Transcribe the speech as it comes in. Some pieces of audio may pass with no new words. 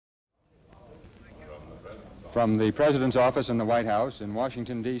From the President's office in the White House in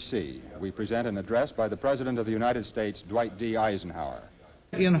Washington, D.C., we present an address by the President of the United States, Dwight D. Eisenhower.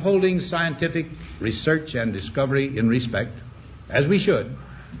 In holding scientific research and discovery in respect, as we should,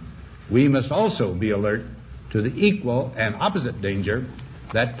 we must also be alert to the equal and opposite danger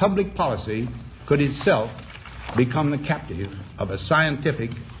that public policy could itself become the captive of a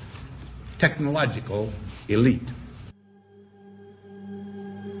scientific, technological elite.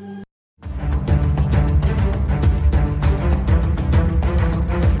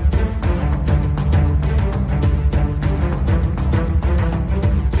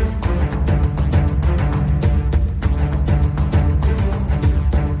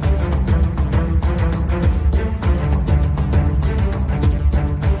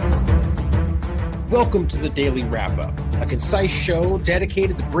 Welcome to the Daily Wrap-Up, a concise show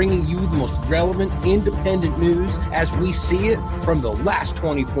dedicated to bringing you the most relevant independent news as we see it from the last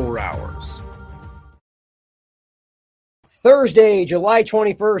 24 hours. Thursday, July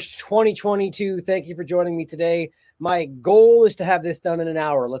 21st, 2022. Thank you for joining me today. My goal is to have this done in an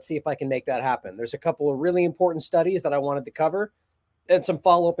hour. Let's see if I can make that happen. There's a couple of really important studies that I wanted to cover and some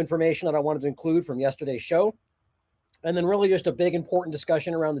follow-up information that I wanted to include from yesterday's show. And then really just a big important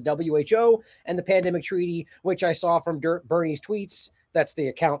discussion around the WHO and the pandemic treaty, which I saw from Bernie's tweets. That's the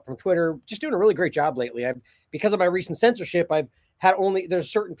account from Twitter. Just doing a really great job lately. Because of my recent censorship, there's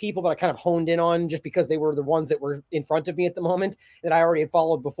certain people that I kind of honed in on just because they were the ones that were in front of me at the moment that I already had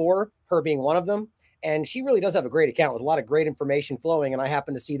followed before, her being one of them. And she really does have a great account with a lot of great information flowing. And I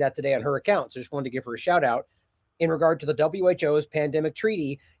happened to see that today on her account. So just wanted to give her a shout out. In regard to the WHO's pandemic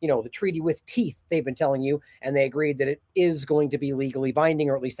treaty, the treaty with teeth, they've been telling you, and they agreed that it is going to be legally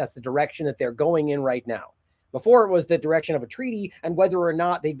binding, or at least that's the direction that they're going in right now. Before it was the direction of a treaty, and whether or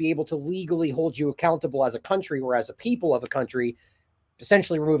not they'd be able to legally hold you accountable as a country or as a people of a country,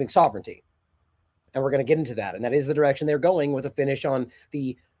 essentially removing sovereignty. And we're going to get into that. And that is the direction they're going, with a finish on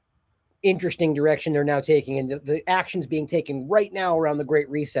the interesting direction they're now taking and the actions being taken right now around the Great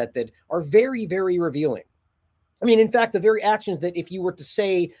Reset that are very, very revealing. I mean, in fact, the very actions that if you were to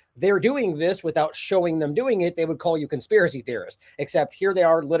say they're doing this without showing them doing it, they would call you conspiracy theorists, except here they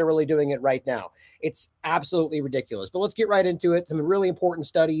are literally doing it right now. It's absolutely ridiculous. But let's get right into it. Some really important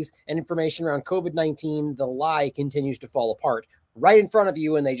studies and information around COVID-19. The lie continues to fall apart right in front of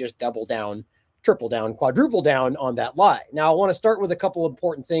you, and they just double down, triple down, quadruple down on that lie. Now, I want to start with a couple of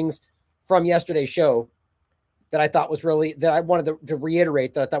important things from yesterday's show that I thought was really, that I wanted to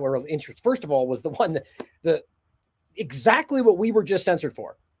reiterate that I thought were really interesting. First of all, was the one that exactly what we were just censored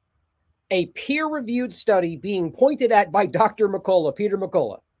for. A peer-reviewed study being pointed at by Dr. McCullough, Peter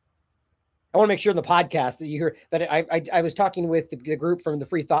McCullough. I want to make sure in the podcast that you hear that I was talking with the group from the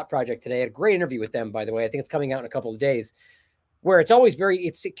Free Thought Project today. I had a great interview with them, by the way. I think it's coming out in a couple of days, where it's always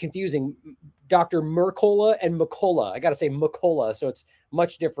it's confusing. Dr. Mercola and McCullough. I got to say McCullough, so it's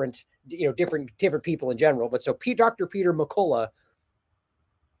much different, different people in general. But so Dr. Peter McCullough,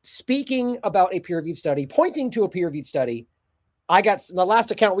 speaking about a peer-reviewed study, pointing to a peer-reviewed study, the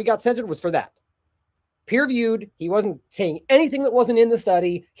last account we got censored was for that. Peer-reviewed, he wasn't saying anything that wasn't in the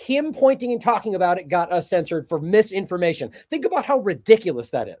study. Him pointing and talking about it got us censored for misinformation. Think about how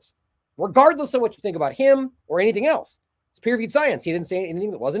ridiculous that is. Regardless of what you think about him or anything else. It's peer-reviewed science. He didn't say anything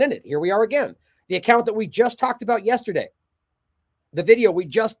that wasn't in it. Here we are again. The account that we just talked about yesterday, the video we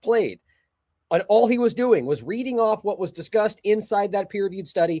just played, and all he was doing was reading off what was discussed inside that peer-reviewed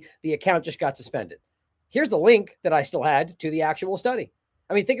study. The account just got suspended. Here's the link that I still had to the actual study.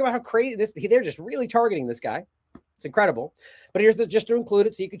 I mean, think about how crazy they're just really targeting this guy. It's incredible. But here's just to include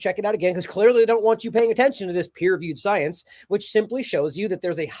it so you can check it out again, because clearly they don't want you paying attention to this peer-reviewed science, which simply shows you that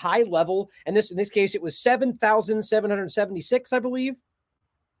there's a high level, and in this case, it was 7,776, I believe.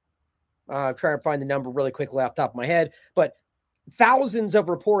 I'm trying to find the number really quickly off the top of my head, but thousands of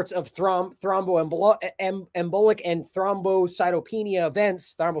reports of thromboembolic and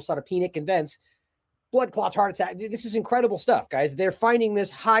thrombocytopenic events, blood clots, heart attack. This is incredible stuff, guys. They're finding this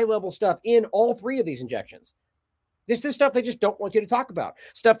high-level stuff in all three of these injections. This is stuff they just don't want you to talk about.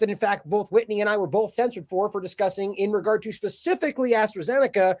 Stuff that, in fact, both Whitney and I were both censored for discussing in regard to specifically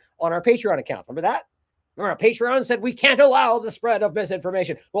AstraZeneca on our Patreon account. Remember that? Remember, Patreon said we can't allow the spread of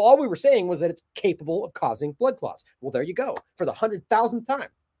misinformation. Well, all we were saying was that it's capable of causing blood clots. Well, there you go, for the 100,000th time.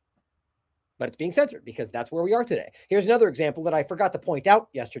 But it's being censored because that's where we are today. Here's another example that I forgot to point out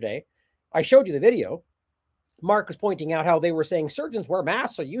yesterday. I showed you the video. Mark was pointing out how they were saying surgeons wear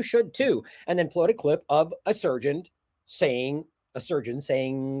masks, so you should too. And then put a clip of a surgeon saying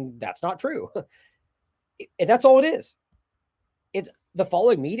that's not true. And that's all it is. It's the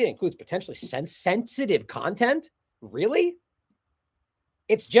following media includes potentially sensitive content. Really?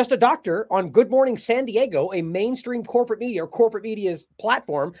 It's just a doctor on Good Morning San Diego, a mainstream corporate media or corporate media's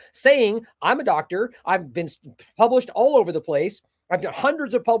platform, saying, I'm a doctor. I've been published all over the place. I've done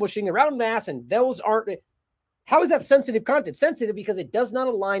hundreds of publishing around mass, and those aren't. How is that sensitive content? Sensitive because it does not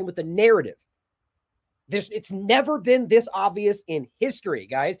align with the narrative. It's never been this obvious in history,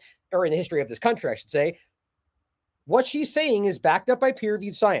 guys, or in the history of this country, I should say. What she's saying is backed up by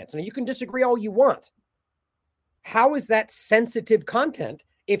peer-reviewed science. Now, you can disagree all you want. How is that sensitive content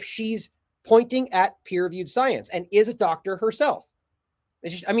if she's pointing at peer-reviewed science and is a doctor herself?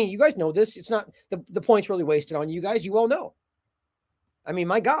 It's just, I mean, you guys know this. It's not, the point's really wasted on you guys. You all know. I mean,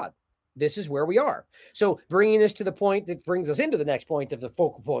 my God, this is where we are. So bringing this to the point that brings us into the next point of the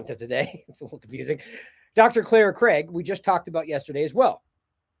focal point of today. It's a little confusing. Dr. Claire Craig, we just talked about yesterday as well.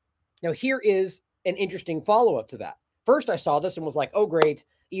 Now, here is an interesting follow-up to that. First, I saw this and was like, oh, great.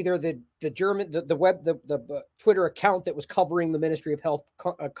 Either the Twitter account that was covering the Ministry of Health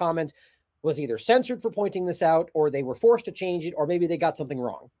comments was either censored for pointing this out, or they were forced to change it, or maybe they got something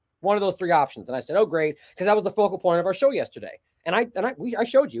wrong. One of those three options. And I said, oh, great, because that was the focal point of our show yesterday. And I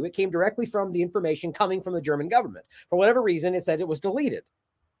showed you, it came directly from the information coming from the German government. For whatever reason, it said it was deleted.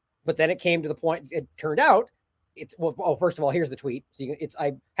 But then it came to the point, it turned out, first of all, here's the tweet. So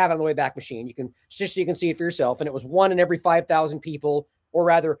I have it on the way back machine. You can just so you can see it for yourself. And it was 1 in every 5,000 people, or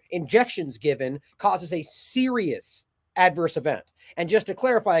rather injections given, causes a serious adverse event. And just to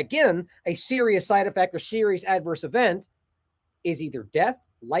clarify again, a serious side effect or serious adverse event is either death,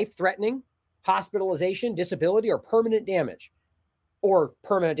 life-threatening, hospitalization, disability, or permanent damage for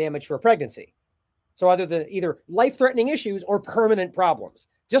a pregnancy. So either life-threatening issues or permanent problems.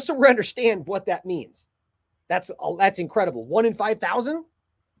 Just so we understand what that means. That's incredible. 1 in 5,000?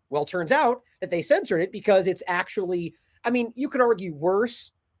 Well, turns out that they censored it because it's actually, I mean, you could argue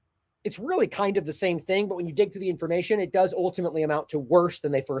worse. It's really kind of the same thing, but when you dig through the information, it does ultimately amount to worse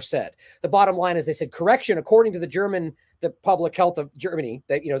than they first said. The bottom line is they said, correction, according to the public health of Germany,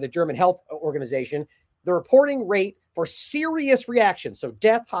 the German health organization, the reporting rate for serious reactions, so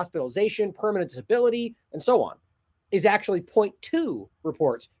death, hospitalization, permanent disability, and so on, is actually 0.2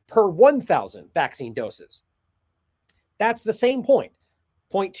 reports per 1,000 vaccine doses. That's the same point.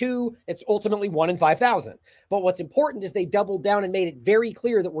 0.2, it's ultimately 1 in 5,000. But what's important is they doubled down and made it very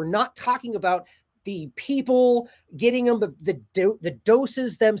clear that we're not talking about the people getting them the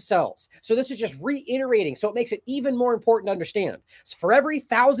doses themselves. So this is just reiterating. So it makes it even more important to understand. So for every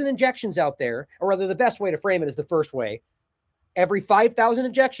 1,000 injections out there, or rather the best way to frame it is the first way, every 5,000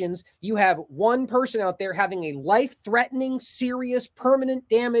 injections, you have one person out there having a life-threatening, serious, permanent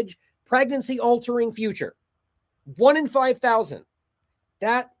damage, pregnancy-altering future. 1 in 5,000.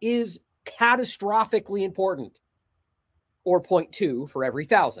 That is catastrophically important. Or 0.2 for every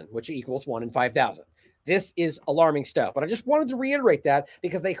 1,000, which equals 1 in 5,000. This is alarming stuff. But I just wanted to reiterate that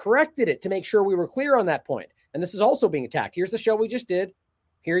because they corrected it to make sure we were clear on that point. And this is also being attacked. Here's the show we just did.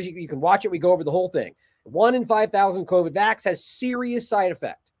 Here's you can watch it. We go over the whole thing. 1 in 5,000 COVID vax has serious side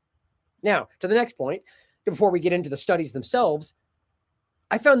effect. Now, to the next point, before we get into the studies themselves,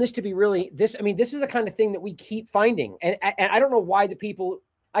 I found this to be this is the kind of thing that we keep finding. And I don't know why the people,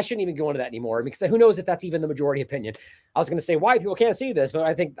 I shouldn't even go into that anymore because who knows if that's even the majority opinion. I was going to say why people can't see this, but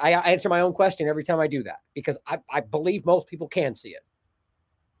I think I answer my own question every time I do that because I believe most people can see it.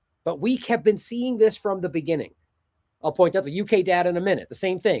 But we have been seeing this from the beginning. I'll point out the UK data in a minute, the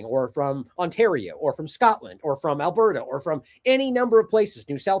same thing, or from Ontario, or from Scotland, or from Alberta, or from any number of places,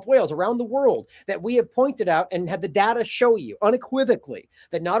 New South Wales, around the world, that we have pointed out and had the data show you unequivocally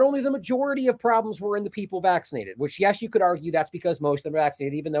that not only the majority of problems were in the people vaccinated, which, yes, you could argue that's because most of them are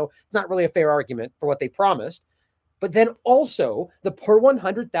vaccinated, even though it's not really a fair argument for what they promised, but then also the per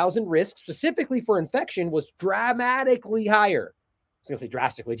 100,000 risk specifically for infection was dramatically higher. I was going to say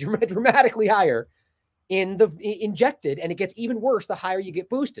drastically, dramatically higher in the injected, and it gets even worse the higher you get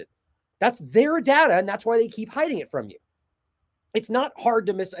boosted. That's their data, and that's why they keep hiding it from you. It's not hard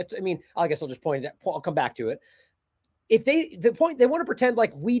to miss. I mean, I guess I'll just point it out. I'll come back to it. They want to pretend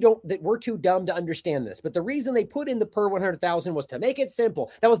like that we're too dumb to understand this. But the reason they put in the per 100,000 was to make it simple.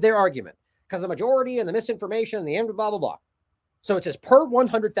 That was their argument because the majority and the misinformation and the end, blah, blah, blah. So it says per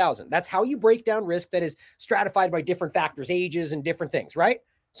 100,000. That's how you break down risk that is stratified by different factors, ages and different things, right?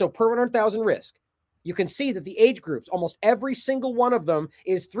 So per 100,000 risk. You can see that the age groups, almost every single one of them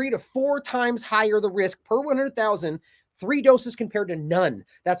is 3 to 4 times higher the risk per 100,000, 3 doses compared to none.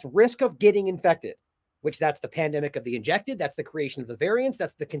 That's risk of getting infected, which that's the pandemic of the injected. That's the creation of the variants.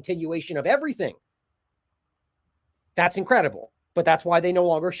 That's the continuation of everything. That's incredible. But that's why they no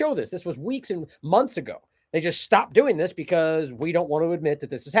longer show this. This was weeks and months ago. They just stopped doing this because we don't want to admit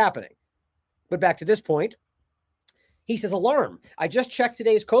that this is happening. But back to this point, He says, alarm. I just checked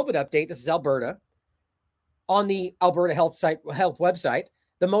today's COVID update. This is Alberta. On the Alberta health website,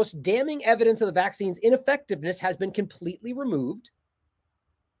 the most damning evidence of the vaccine's ineffectiveness has been completely removed.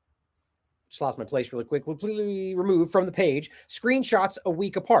 Just lost my place really quick. Completely removed from the page. Screenshots a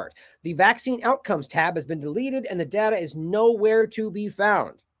week apart. The vaccine outcomes tab has been deleted and the data is nowhere to be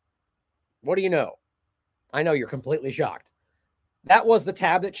found. What do you know? I know you're completely shocked. That was the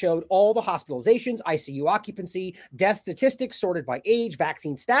tab that showed all the hospitalizations, ICU occupancy, death statistics sorted by age,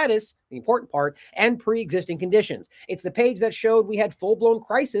 vaccine status, the important part, and pre-existing conditions. It's the page that showed we had full-blown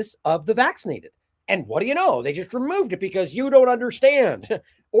crisis of the vaccinated. And what do you know? They just removed it because you don't understand.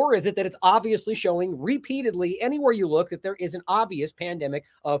 Or is it that it's obviously showing repeatedly anywhere you look that there is an obvious pandemic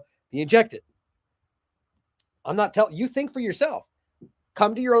of the injected? I'm not telling you, think for yourself.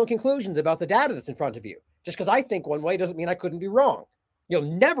 Come to your own conclusions about the data that's in front of you. Just because I think one way doesn't mean I couldn't be wrong. You'll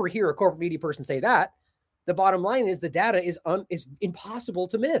never hear a corporate media person say that. The bottom line is the data is impossible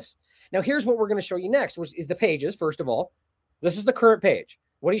to miss. Now, here's what we're going to show you next, which is the pages, first of all. This is the current page.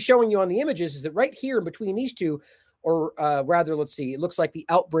 What he's showing you on the images is that right here in between these two, or rather, let's see, it looks like the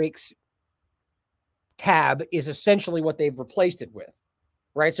outbreaks tab is essentially what they've replaced it with,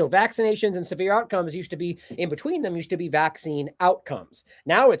 right? So vaccinations and severe outcomes used to be, in between them used to be vaccine outcomes.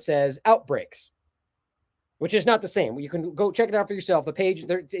 Now it says outbreaks, which is not the same. You can go check it out for yourself. The page,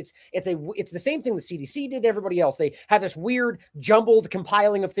 it's the same thing the CDC did to everybody else. They have this weird jumbled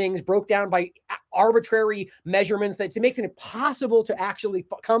compiling of things broke down by arbitrary measurements that makes it impossible to actually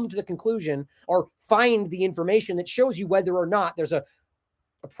come to the conclusion or find the information that shows you whether or not there's a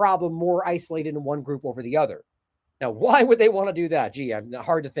problem more isolated in one group over the other. Now, why would they want to do that? Gee,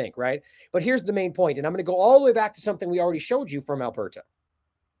 hard to think, right? But here's the main point, and I'm going to go all the way back to something we already showed you from Alberta.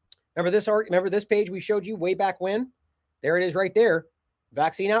 Remember this page we showed you way back when? There it is right there.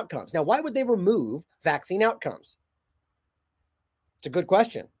 Vaccine outcomes. Now, why would they remove vaccine outcomes? It's a good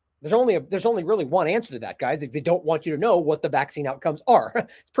question. There's only really one answer to that, guys. They don't want you to know what the vaccine outcomes are.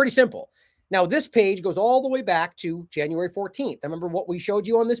 It's pretty simple. Now, this page goes all the way back to January 14th. Remember what we showed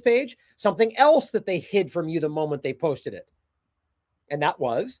you on this page? Something else that they hid from you the moment they posted it. And that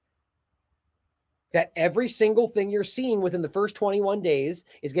was that every single thing you're seeing within the first 21 days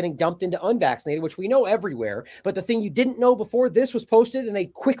is getting dumped into unvaccinated, which we know everywhere. But the thing you didn't know before this was posted and they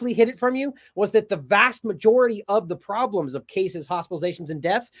quickly hid it from you was that the vast majority of the problems of cases, hospitalizations, and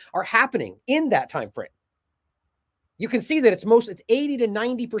deaths are happening in that time frame. You can see that it's 80 to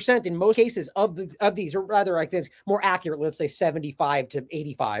 90% in most cases of these, or rather, I think more accurate, let's say 75 to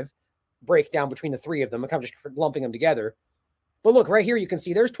 85 breakdown between the three of them. I'm kind of just lumping them together. But look, right here, you can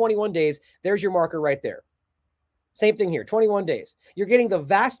see there's 21 days. There's your marker right there. Same thing here, 21 days. You're getting the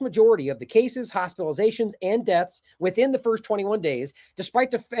vast majority of the cases, hospitalizations, and deaths within the first 21 days, despite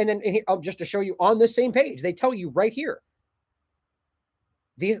just to show you on this same page, they tell you right here,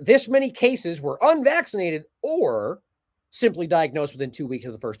 this many cases were unvaccinated or simply diagnosed within 2 weeks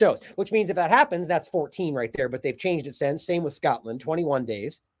of the first dose, which means if that happens, that's 14 right there, but they've changed it since. Same with Scotland, 21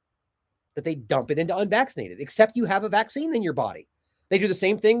 days. That they dump it into unvaccinated, except you have a vaccine in your body. They do the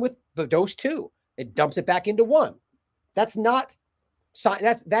same thing with the dose 2. It dumps it back into 1. That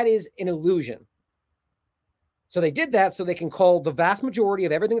is an illusion. So they did that so they can call the vast majority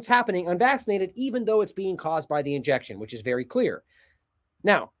of everything that's happening unvaccinated, even though it's being caused by the injection, which is very clear.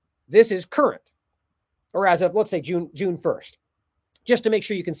 Now, this is current, or as of, let's say, June 1st, just to make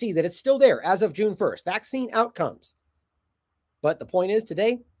sure you can see that it's still there as of June 1st, vaccine outcomes. But the point is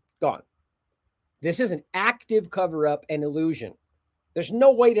today, gone. This is an active cover-up and illusion. There's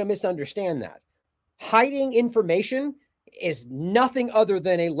no way to misunderstand that. Hiding information is nothing other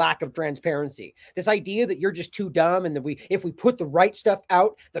than a lack of transparency. This idea that you're just too dumb and that if we put the right stuff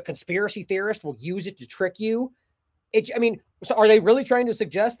out, the conspiracy theorist will use it to trick you. So are they really trying to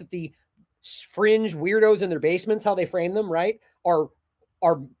suggest that the fringe weirdos in their basements, how they frame them, right, are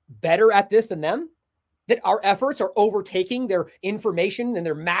better at this than them? That our efforts are overtaking their information and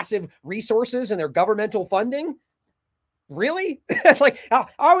their massive resources and their governmental funding? Really? Like, how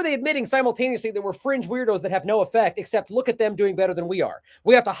are they admitting simultaneously that we're fringe weirdos that have no effect, except look at them doing better than we are?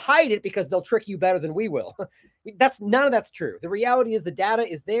 We have to hide it because they'll trick you better than we will. None of that's true. The reality is the data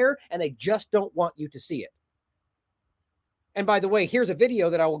is there and they just don't want you to see it. And by the way, here's a video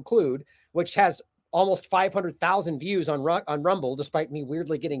that I'll include, which has almost 500,000 views on Rumble, despite me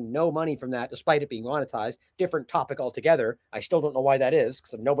weirdly getting no money from that, despite it being monetized. Different topic altogether. I still don't know why that is,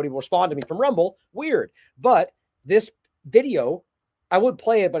 because nobody will respond to me from Rumble. Weird. But this video, I would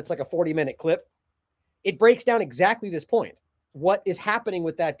play it, but it's like a 40-minute clip. It breaks down exactly this point. What is happening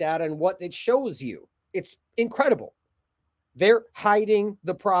with that data and what it shows you. It's incredible. They're hiding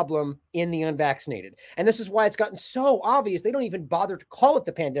the problem in the unvaccinated. And this is why it's gotten so obvious. They don't even bother to call it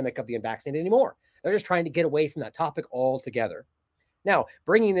the pandemic of the unvaccinated anymore. They're just trying to get away from that topic altogether. Now,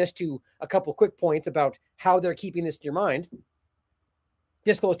 bringing this to a couple quick points about how they're keeping this in your mind.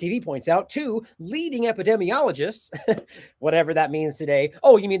 Disclosed TV points out 2 leading epidemiologists, whatever that means today.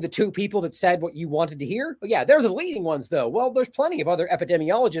 Oh, you mean the 2 people that said what you wanted to hear? Well, yeah, they're the leading ones, though. Well, there's plenty of other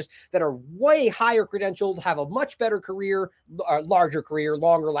epidemiologists that are way higher credentialed, have a much better career, larger career,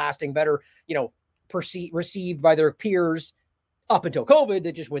 longer lasting, better, received by their peers up until COVID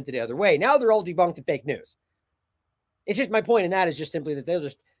that just went the other way. Now they're all debunked in fake news. It's just my point in that is just simply that they'll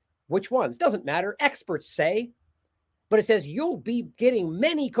just, which ones? Doesn't matter. Experts say. But it says you'll be getting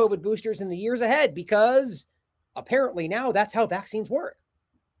many COVID boosters in the years ahead because apparently now that's how vaccines work,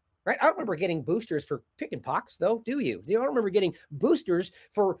 right? I don't remember getting boosters for chickenpox, though, do you? I don't remember getting boosters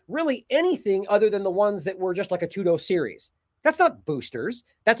for really anything other than the ones that were just like a 2-dose series. That's not boosters.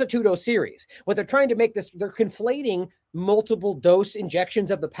 That's a 2-dose series. What they're trying to make this, they're conflating multiple dose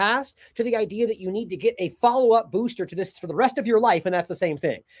injections of the past to the idea that you need to get a follow-up booster to this for the rest of your life, and that's the same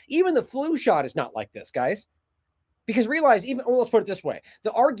thing. Even the flu shot is not like this, guys. Because realize, let's put it this way.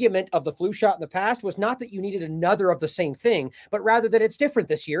 The argument of the flu shot in the past was not that you needed another of the same thing, but rather that it's different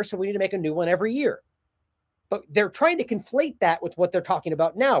this year, so we need to make a new one every year. But they're trying to conflate that with what they're talking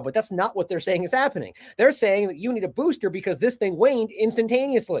about now, but that's not what they're saying is happening. They're saying that you need a booster because this thing waned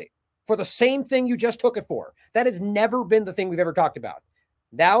instantaneously for the same thing you just took it for. That has never been the thing we've ever talked about.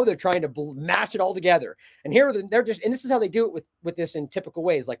 Now they're trying to mash it all together. And here they're just, and this is how they do it with this in typical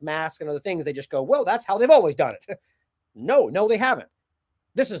ways, like masks and other things. They just go, well, that's how they've always done it. No, they haven't.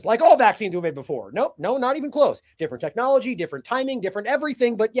 This is like all vaccines we've made before. Nope, no, not even close. Different technology, different timing, different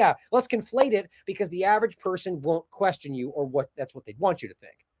everything. But yeah, let's conflate it because the average person won't question you or that's what they'd want you to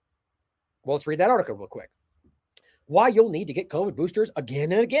think. Well, let's read that article real quick. Why you'll need to get COVID boosters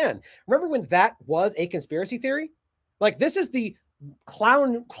again and again. Remember when that was a conspiracy theory? Like this is the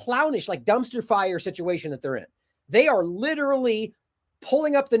clownish, like dumpster fire situation that they're in. They are literally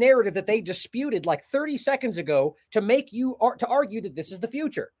pulling up the narrative that they disputed like 30 seconds ago to make you to argue that this is the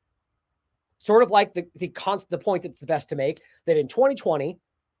future. Sort of like the point that's the best to make, that in 2020,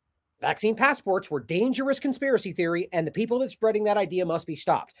 vaccine passports were dangerous conspiracy theory, and the people that's spreading that idea must be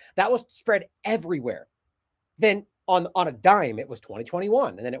stopped. That was spread everywhere. Then on a dime, it was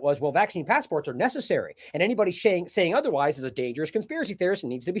 2021. And then it was, well, vaccine passports are necessary. And anybody saying otherwise is a dangerous conspiracy theorist and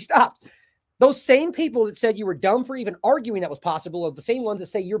needs to be stopped. Those same people that said you were dumb for even arguing that was possible are the same ones that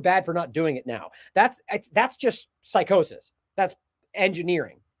say you're bad for not doing it now. That's just psychosis. That's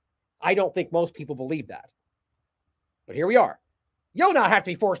engineering. I don't think most people believe that. But here we are. You'll not have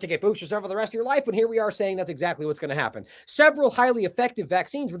to be forced to get boosters for the rest of your life, but here we are saying that's exactly what's going to happen. Several highly effective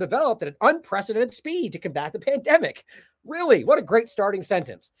vaccines were developed at an unprecedented speed to combat the pandemic. Really, what a great starting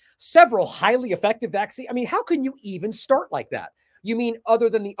sentence. Several highly effective vaccines. I mean, how can you even start like that? You mean other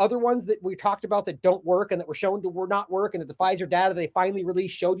than the other ones that we talked about that don't work and that were shown to not work, and that the Pfizer data they finally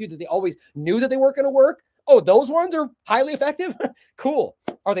released showed you that they always knew that they weren't going to work? Oh, those ones are highly effective? Cool.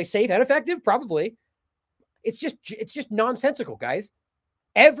 Are they safe and effective? Probably. It's just nonsensical, guys.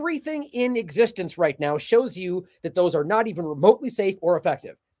 Everything in existence right now shows you that those are not even remotely safe or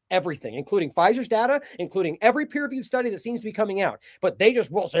effective. Everything, including Pfizer's data, including every peer-reviewed study that seems to be coming out. But they just,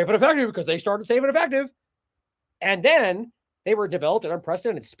 well, safe and effective because they started safe and effective. And then they were developed at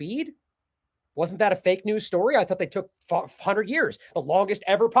unprecedented speed. Wasn't that a fake news story? I thought they took 100 years, the longest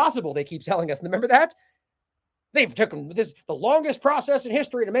ever possible, they keep telling us. Remember that? They've taken the longest process in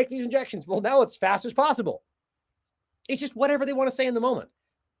history to make these injections. Well, now it's fast as possible. It's just whatever they want to say in the moment.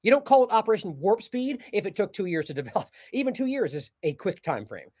 You don't call it Operation Warp Speed if it took 2 years to develop. Even 2 years is a quick time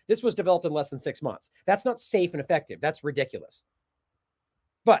frame. This was developed in less than 6 months. That's not safe and effective. That's ridiculous.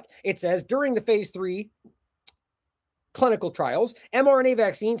 But it says during the phase 3 clinical trials, mRNA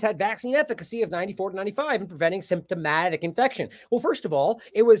vaccines had vaccine efficacy of 94 to 95 in preventing symptomatic infection. Well, first of all,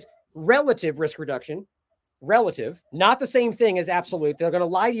 it was relative risk reduction. Relative, not the same thing as absolute. They're going to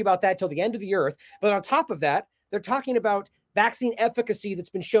lie to you about that till the end of the earth. But on top of that, they're talking about vaccine efficacy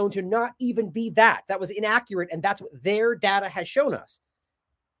that's been shown to not even be that. That was inaccurate, and that's what their data has shown us.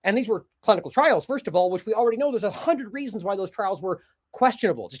 And these were clinical trials, first of all, which we already know there's 100 reasons why those trials were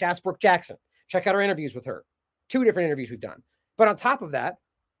questionable. Just ask Brooke Jackson. Check out our interviews with her. 2 different interviews we've done. But on top of that,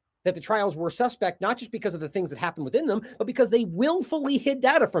 that the trials were suspect, not just because of the things that happened within them, but because they willfully hid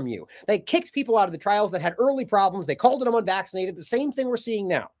data from you. They kicked people out of the trials that had early problems. They called them unvaccinated. The same thing we're seeing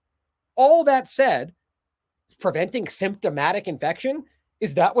now. All that said, preventing symptomatic infection?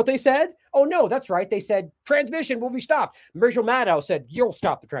 Is that what they said? Oh, no, that's right. They said transmission will be stopped. Rachel Maddow said, you'll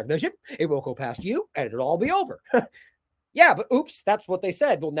stop the transmission. It won't go past you, and it'll all be over. Yeah, but oops, that's what they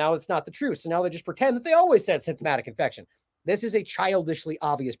said. Well, now it's not the truth. So now they just pretend that they always said symptomatic infection. This is a childishly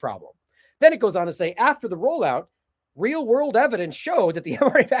obvious problem. Then it goes on to say, after the rollout, real world evidence showed that the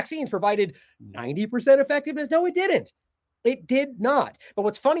mRNA vaccines provided 90% effectiveness. No, it didn't. It did not. But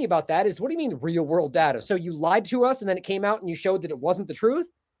what's funny about that is, what do you mean real world data? So you lied to us and then it came out and you showed that it wasn't the truth?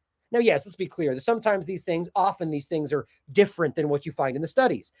 Now, yes, let's be clear. Sometimes often these things are different than what you find in the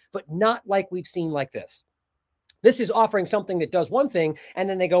studies, but not like we've seen like this. This is offering something that does one thing, and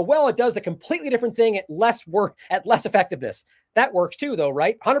then they go, well, it does a completely different thing at less work, at less effectiveness. That works too, though,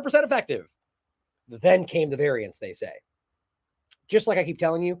 right? 100% effective. Then came the variants, they say. Just like I keep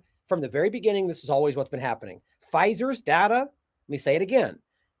telling you, from the very beginning, this is always what's been happening. Pfizer's data, let me say it again,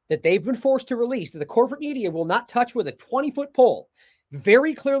 that they've been forced to release, that the corporate media will not touch with a 20-foot pole,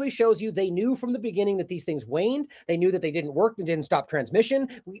 very clearly shows you they knew from the beginning that these things waned. They knew that they didn't work and didn't stop transmission.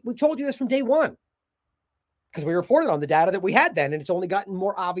 We told you this from day one, because we reported on the data that we had then, and it's only gotten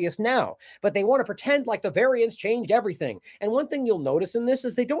more obvious now. But they want to pretend like the variants changed everything. And one thing you'll notice in this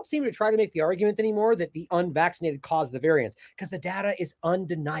is they don't seem to try to make the argument anymore that the unvaccinated caused the variants, because the data is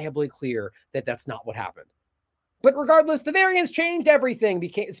undeniably clear that that's not what happened. But regardless, the variants changed everything.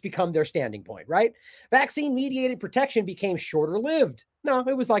 It's become their standing point, right? Vaccine-mediated protection became shorter-lived. No,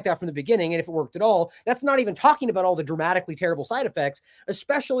 it was like that from the beginning, and if it worked at all, that's not even talking about all the dramatically terrible side effects,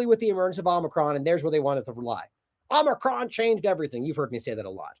 especially with the emergence of Omicron, and there's where they wanted to rely. Omicron changed everything. You've heard me say that a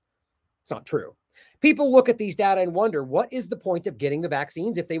lot. It's not true. People look at these data and wonder, what is the point of getting the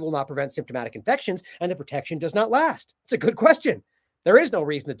vaccines if they will not prevent symptomatic infections and the protection does not last? It's a good question. There is no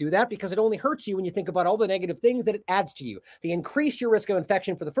reason to do that, because it only hurts you when you think about all the negative things that it adds to you. They increase your risk of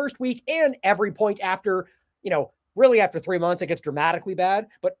infection for the first week, and every point after, really after 3 months, it gets dramatically bad.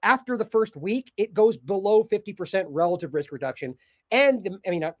 But after the first week, it goes below 50% relative risk reduction. And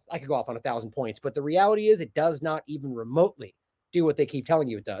I could go off on 1,000 points, but the reality is it does not even remotely do what they keep telling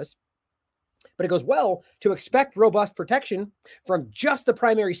you it does. But it goes, well, to expect robust protection from just the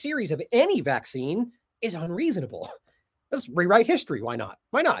primary series of any vaccine is unreasonable. Let's rewrite history. Why not?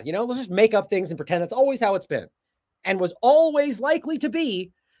 Why not? Let's just make up things and pretend that's always how it's been and was always likely to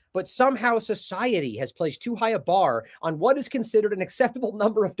be. But somehow society has placed too high a bar on what is considered an acceptable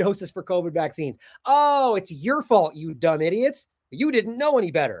number of doses for COVID vaccines. Oh, it's your fault, you dumb idiots. You didn't know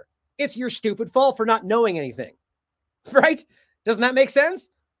any better. It's your stupid fault for not knowing anything. Right? Doesn't that make sense?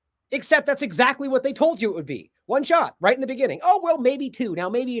 Except that's exactly what they told you it would be. One shot right in the beginning. Oh, well, maybe two. Now,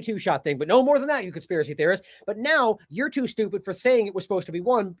 maybe a 2-shot thing, but no more than that, you conspiracy theorists. But now you're too stupid for saying it was supposed to be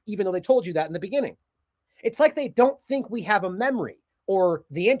one, even though they told you that in the beginning. It's like they don't think we have a memory or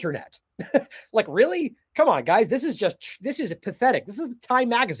the internet. Like, really? Come on, guys. This is pathetic. This is Time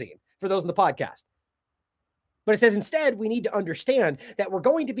magazine for those in the podcast. But it says instead, we need to understand that we're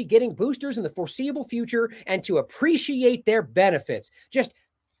going to be getting boosters in the foreseeable future and to appreciate their benefits. Just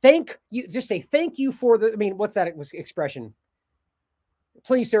say thank you for what's that expression?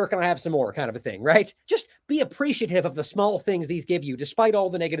 Please, sir, can I have some more, kind of a thing, right? Just be appreciative of the small things these give you, despite all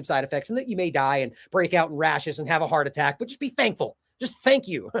the negative side effects, and that you may die and break out in rashes and have a heart attack, but just be thankful. Just thank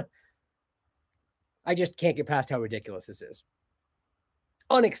you. I just can't get past how ridiculous this is.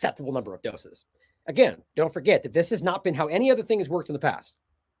 Unacceptable number of doses. Again, don't forget that this has not been how any other thing has worked in the past.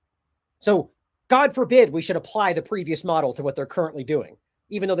 So, God forbid we should apply the previous model to what they're currently doing,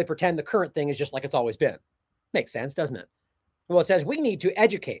 even though they pretend the current thing is just like it's always been. Makes sense, doesn't it? Well, it says we need to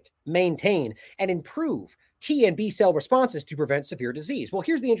educate, maintain, and improve T and B cell responses to prevent severe disease. Well,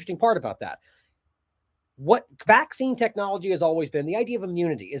 here's the interesting part about that. What vaccine technology has always been, the idea of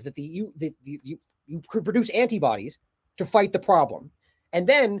immunity, is that you produce antibodies to fight the problem. And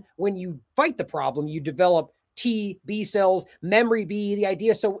then when you fight the problem, you develop T, B cells, memory B, the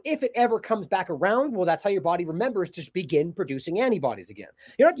idea. So if it ever comes back around, well, that's how your body remembers to begin producing antibodies again.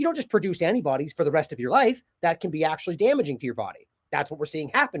 You don't just produce antibodies for the rest of your life. That can be actually damaging to your body. That's what we're seeing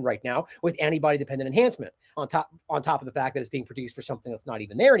happen right now with antibody-dependent enhancement, on top of the fact that it's being produced for something that's not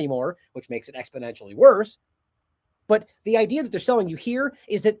even there anymore, which makes it exponentially worse. But the idea that they're selling you here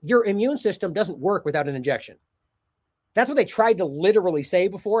is that your immune system doesn't work without an injection. That's what they tried to literally say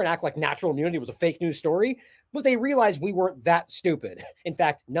before and act like natural immunity was a fake news story. But they realized we weren't that stupid. In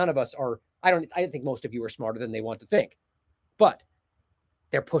fact, none of us are. I think most of you are smarter than they want to think. But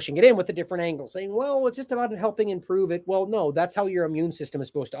they're pushing it in with a different angle, saying, well, it's just about helping improve it. Well, no, that's how your immune system is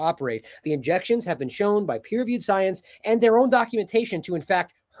supposed to operate. The injections have been shown by peer-reviewed science and their own documentation to, in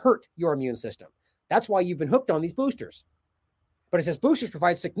fact, hurt your immune system. That's why you've been hooked on these boosters. But it says boosters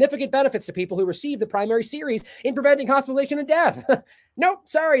provide significant benefits to people who receive the primary series in preventing hospitalization and death. Nope,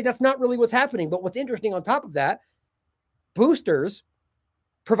 sorry, that's not really what's happening. But what's interesting on top of that, boosters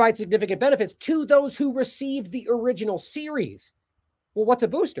provide significant benefits to those who received the original series. Well, what's a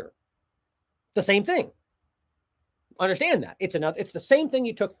booster? The same thing. Understand that. It's the same thing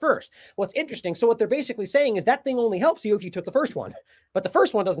you took first. What's interesting, so what they're basically saying is that thing only helps you if you took the first one. But the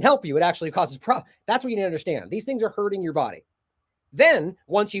first one doesn't help you. It actually causes problems. That's what you need to understand. These things are hurting your body. Then,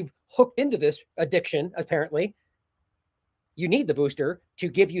 once you've hooked into this addiction, apparently, you need the booster to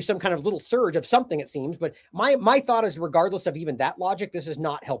give you some kind of little surge of something, it seems. But my thought is, regardless of even that logic, this is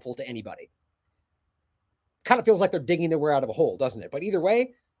not helpful to anybody. Kind of feels like they're digging their way out of a hole, doesn't it? But either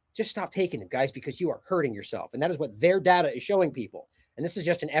way, just stop taking them, guys, because you are hurting yourself. And that is what their data is showing people. And this is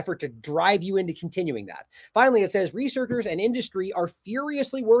just an effort to drive you into continuing that. Finally, it says researchers and industry are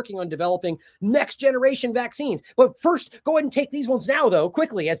furiously working on developing next generation vaccines. But first, go ahead and take these ones now, though,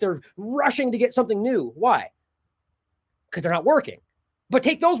 quickly, as they're rushing to get something new. Why? Because they're not working. But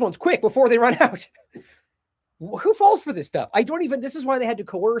take those ones quick before they run out. Who falls for this stuff? This is why they had to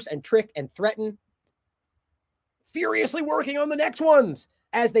coerce and trick and threaten. Furiously working on the next ones,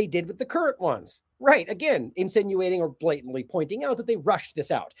 as they did with the current ones. Right, again, insinuating or blatantly pointing out that they rushed this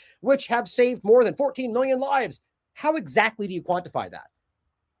out, which have saved more than 14 million lives. How exactly do you quantify that?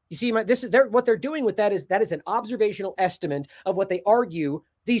 You see, what they're doing with that is an observational estimate of what they argue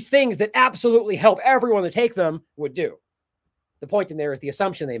these things that absolutely help everyone to take them would do. The point in there is the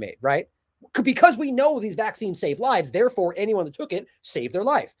assumption they made, right? Because we know these vaccines save lives, therefore anyone that took it saved their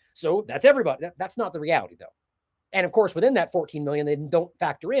life. So that's everybody. That's not the reality, though. And of course, within that 14 million, they don't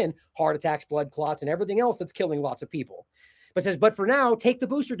factor in heart attacks, blood clots, and everything else that's killing lots of people. But says, but for now, take the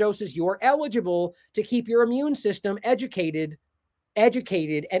booster doses. You're eligible to keep your immune system educated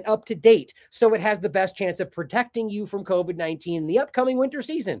and up to date, so it has the best chance of protecting you from COVID-19 in the upcoming winter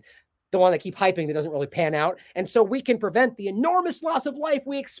season. The one that keep hyping that doesn't really pan out. And so we can prevent the enormous loss of life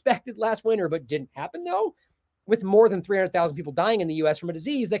we expected last winter, but didn't happen, though, with more than 300,000 people dying in the U.S. from a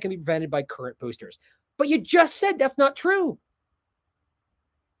disease that can be prevented by current boosters. But you just said that's not true.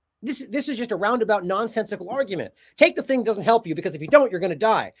 This is just a roundabout nonsensical argument. Take the thing that doesn't help you, because if you don't, you're going to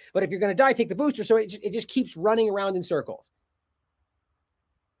die. But if you're going to die, take the booster. So it just keeps running around in circles.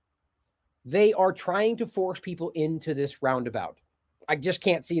 They are trying to force people into this roundabout. I just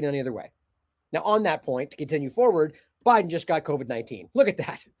can't see it any other way. Now, on that point, to continue forward, Biden just got COVID-19. Look at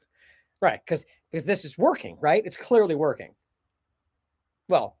that. Right, because this is working, right? It's clearly working.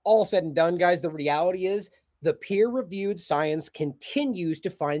 Well, all said and done, guys, the reality is the peer-reviewed science continues to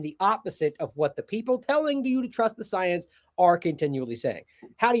find the opposite of what the people telling you to trust the science are continually saying.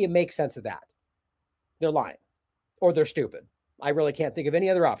 How do you make sense of that? They're lying or they're stupid. I really can't think of any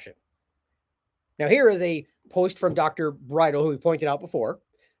other option. Now, here is a post from Dr. Bridle, who we pointed out before.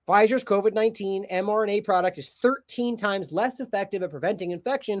 Pfizer's COVID-19 mRNA product is 13 times less effective at preventing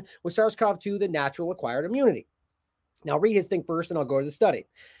infection with SARS-CoV-2 than natural acquired immunity. Now, read his thing first, and I'll go to the study.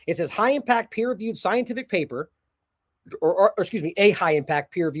 It says high-impact peer-reviewed scientific paper, a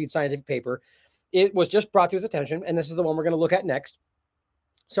high-impact peer-reviewed scientific paper. It was just brought to his attention, and this is the one we're going to look at next.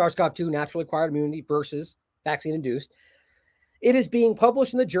 SARS-CoV-2 naturally acquired immunity versus vaccine-induced. It is being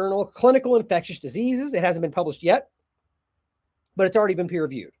published in the journal Clinical Infectious Diseases. It hasn't been published yet, but it's already been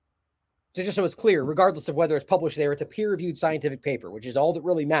peer-reviewed. So just so it's clear, regardless of whether it's published there, it's a peer-reviewed scientific paper, which is all that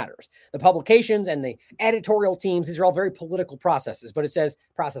really matters. The publications and the editorial teams, these are all very political processes, but it says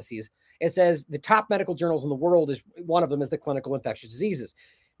the top medical journals in the world, is one of them is the Clinical Infectious Diseases.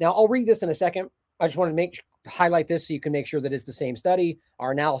 Now, I'll read this in a second. I just want to highlight this so you can make sure that it's the same study.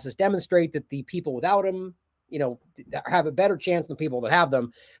 Our analysis demonstrate that the people without them, have a better chance than people that have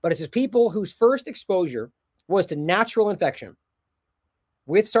them. But it says people whose first exposure was to natural infection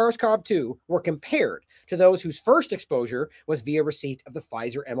with SARS-CoV-2 were compared to those whose first exposure was via receipt of the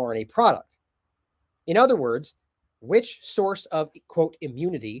Pfizer mRNA product. In other words, which source of, quote,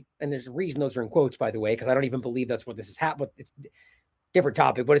 immunity, and there's a reason those are in quotes, by the way, because I don't even believe that's what this is happening. It's a different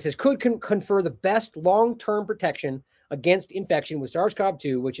topic, but it says could confer the best long-term protection against infection with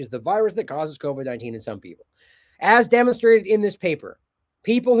SARS-CoV-2, which is the virus that causes COVID-19 in some people. As demonstrated in this paper,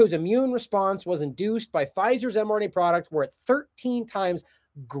 people whose immune response was induced by Pfizer's mRNA product were at 13 times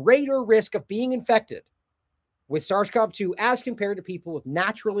greater risk of being infected with SARS-CoV-2 as compared to people with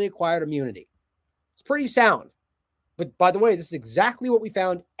naturally acquired immunity. It's pretty sound. But by the way, this is exactly what we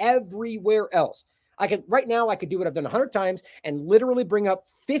found everywhere else. Right now, I could do what I've done 100 times and literally bring up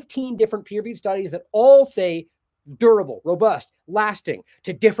 15 different peer-reviewed studies that all say durable, robust, lasting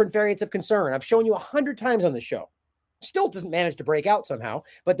to different variants of concern. I've shown you 100 times on this show. Still doesn't manage to break out somehow.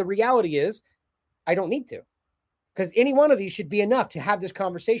 But the reality is, I don't need to. Because any one of these should be enough to have this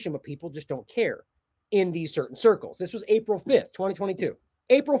conversation, but people just don't care in these certain circles. This was April 5th, 2022.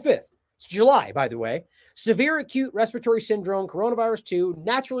 April 5th. It's July, by the way. Severe acute respiratory syndrome, coronavirus 2,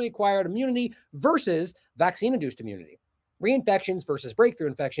 naturally acquired immunity versus vaccine-induced immunity. Reinfections versus breakthrough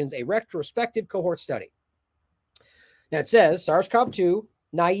infections, a retrospective cohort study. Now it says SARS-CoV-2,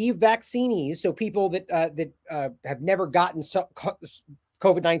 naive vaccinees, so people that have never gotten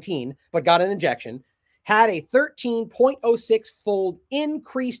COVID-19 but got an injection, had a 13.06-fold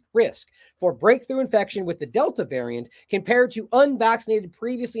increased risk for breakthrough infection with the Delta variant compared to unvaccinated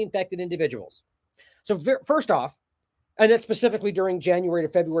previously infected individuals. So first off, and that's specifically during January to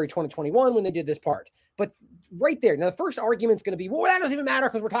February 2021 when they did this part. But right there, now the first argument is going to be, well, that doesn't even matter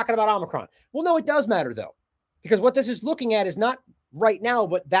because we're talking about Omicron. Well, no, it does matter though, because what this is looking at is not right now,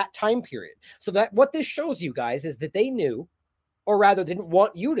 but that time period. So that what this shows you guys is that they knew, or rather didn't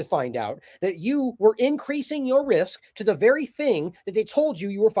want you to find out, that you were increasing your risk to the very thing that they told you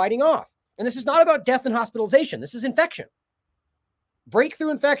you were fighting off. And this is not about death and hospitalization. This is infection. Breakthrough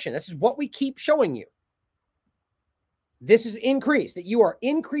infection. This is what we keep showing you. This is increased, that you are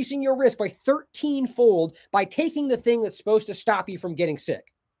increasing your risk by 13-fold by taking the thing that's supposed to stop you from getting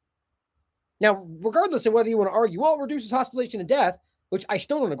sick. Now, regardless of whether you want to argue, well, it reduces hospitalization and death, which I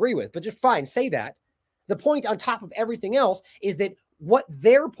still don't agree with, but just fine, say that. The point on top of everything else is that what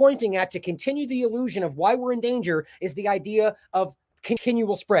they're pointing at to continue the illusion of why we're in danger is the idea of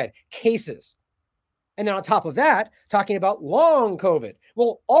continual spread, cases. And then on top of that, talking about long COVID.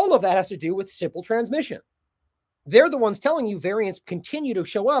 Well, all of that has to do with simple transmission. They're the ones telling you variants continue to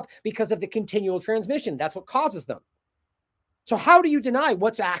show up because of the continual transmission. That's what causes them. So how do you deny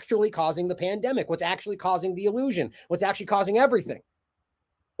what's actually causing the pandemic? What's actually causing the illusion? What's actually causing everything?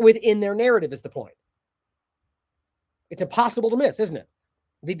 Within their narrative is the point. It's impossible to miss, isn't it?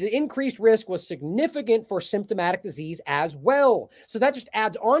 The increased risk was significant for symptomatic disease as well. So that just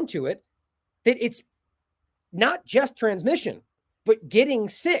adds on to it that it's not just transmission, but getting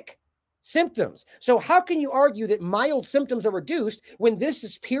sick. Symptoms. So how can you argue that mild symptoms are reduced when this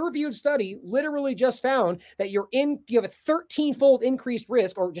is peer-reviewed study literally just found that you have a 13-fold increased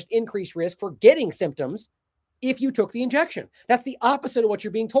risk, or just increased risk, for getting symptoms if you took the injection? That's the opposite of what you're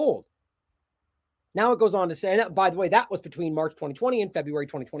being told. Now it goes on to say, and that, by the way, that was between March 2020 and February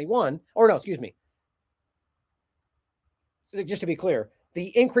 2021. Or no, excuse me. Just to be clear,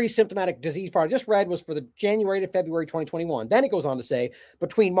 the increased symptomatic disease part I just read was for the January to February 2021. Then it goes on to say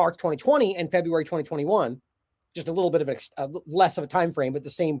between March 2020 and February 2021, just a little bit of less of a time frame, but the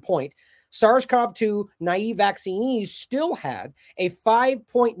same point. SARS-CoV-2 naive vaccinees still had a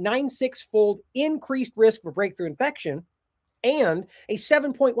 5.96-fold increased risk for breakthrough infection and a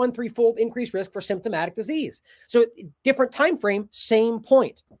 7.13-fold increased risk for symptomatic disease. So different time frame, same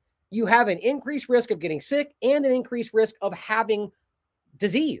point. You have an increased risk of getting sick and an increased risk of having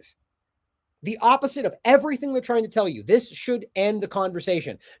disease. The opposite of everything they're trying to tell you. This should end the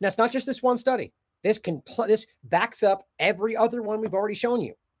conversation. Now, it's not just this one study. This backs up every other one we've already shown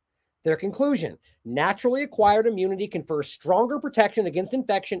you. Their conclusion: naturally acquired immunity confers stronger protection against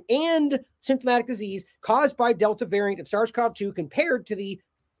infection and symptomatic disease caused by Delta variant of SARS-CoV-2 compared to the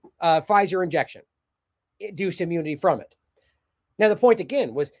Pfizer injection. Induced immunity from it. Now, the point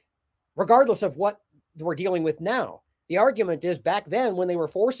again was, regardless of what we're dealing with now, the argument is back then when they were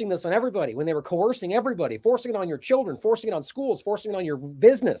forcing this on everybody, when they were coercing everybody, forcing it on your children, forcing it on schools, forcing it on your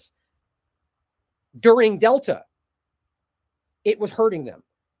business during Delta, it was hurting them.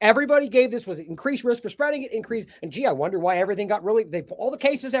 Everybody gave this was increased risk for spreading it, increased. And gee, I wonder why everything got all the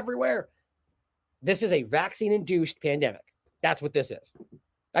cases everywhere. This is a vaccine-induced pandemic. That's what this is.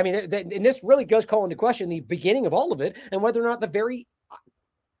 I mean, and this really does call into question the beginning of all of it and whether or not the very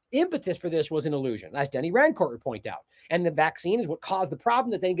impetus for this was an illusion, as Denny Rancourt would point out. And the vaccine is what caused the problem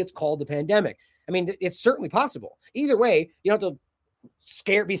that then gets called the pandemic. I mean, it's certainly possible. Either way, you don't have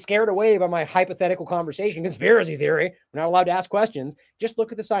to be scared away by my hypothetical conversation, conspiracy theory. We're not allowed to ask questions. Just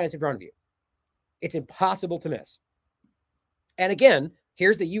look at the science in front of you. It's impossible to miss. And again,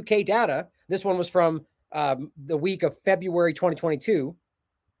 here's the UK data. This one was from the week of February 2022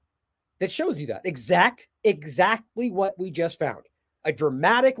 that shows you that exactly what we just found. A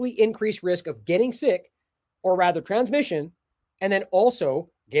dramatically increased risk of getting sick, or rather transmission, and then also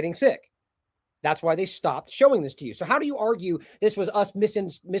getting sick. That's why they stopped showing this to you. So how do you argue this was us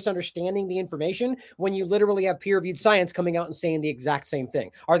misunderstanding the information when you literally have peer-reviewed science coming out and saying the exact same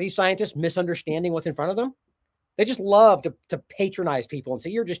thing? Are these scientists misunderstanding what's in front of them? They just love to patronize people and say,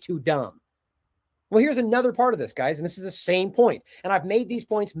 you're just too dumb. Well, here's another part of this, guys, and this is the same point. And I've made these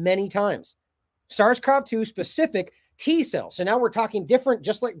points many times. SARS-CoV-2 specific T cells. So now we're talking different,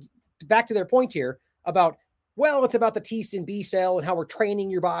 just like back to their point here about, well, it's about the T and B cell and how we're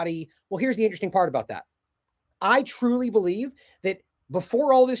training your body. Well, here's the interesting part about that. I truly believe that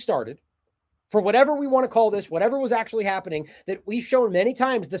before all this started, for whatever we want to call this, whatever was actually happening, that we've shown many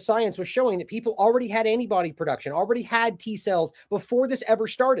times the science was showing that people already had antibody production, already had T cells before this ever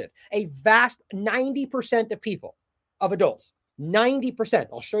started. A vast 90% of people, of adults, 90%.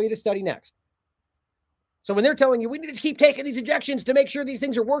 I'll show you the study next. So when they're telling you we need to keep taking these injections to make sure these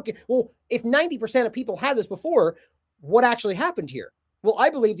things are working, well, if 90% of people had this before, what actually happened here? Well,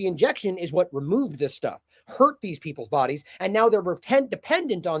 I believe the injection is what removed this stuff, hurt these people's bodies, and now they're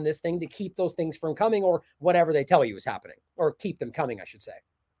dependent on this thing to keep those things from coming, or whatever they tell you is happening, or keep them coming, I should say.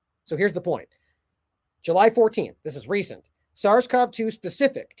 So here's the point. July 14th, this is recent, SARS-CoV-2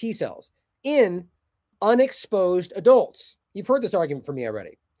 specific T cells in unexposed adults. You've heard this argument from me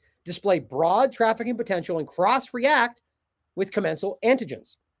already. Display broad trafficking potential and cross-react with commensal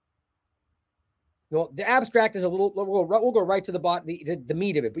antigens. Well, the abstract is a little, we'll go right to the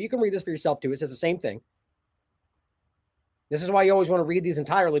meat of it, but you can read this for yourself too. It says the same thing. This is why you always want to read these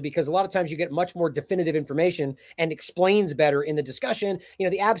entirely, because a lot of times you get much more definitive information and explains better in the discussion. You know,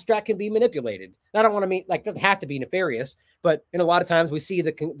 the abstract can be manipulated. I don't want to mean, like, it doesn't have to be nefarious, but in a lot of times we see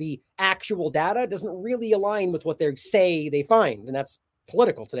the actual data doesn't really align with what they say they find. And that's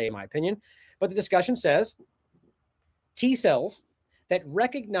political today, in my opinion. But the discussion says T cells that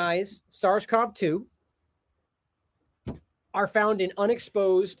recognize SARS-CoV-2 are found in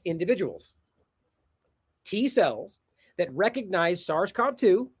unexposed individuals. T cells that recognize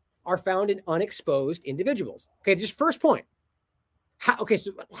SARS-CoV-2 are found in unexposed individuals. Okay, just first point. So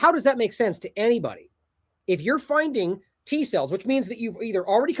how does that make sense to anybody? If you're finding T cells, which means that you've either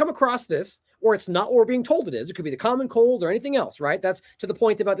already come across this, or it's not what we're being told it is. It could be the common cold or anything else, right? That's to the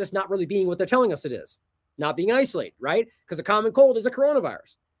point about this not really being what they're telling us it is. Not being isolated, right? Because the common cold is a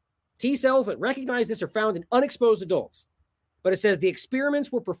coronavirus. T cells that recognize this are found in unexposed adults. But it says the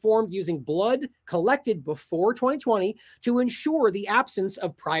experiments were performed using blood collected before 2020 to ensure the absence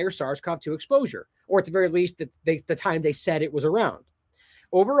of prior SARS-CoV-2 exposure, or at the very least, the time they said it was around.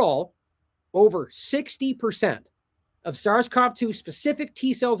 Overall, over 60% of SARS-CoV-2 specific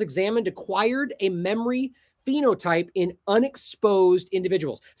T cells examined acquired a memory phenotype in unexposed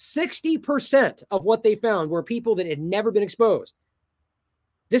individuals. 60% of what they found were people that had never been exposed.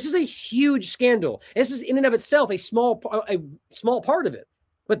 This is a huge scandal. This is in and of itself a small part of it.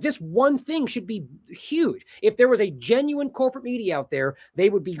 But this one thing should be huge. If there was a genuine corporate media out there, they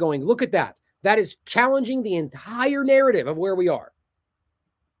would be going, look at that. That is challenging the entire narrative of where we are.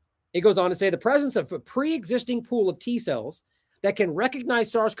 It goes on to say the presence of a pre-existing pool of T cells that can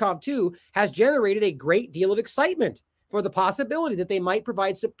recognize SARS-CoV-2 has generated a great deal of excitement for the possibility that they might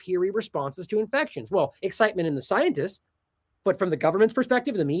provide superior responses to infections. Well, excitement in the scientists, but from the government's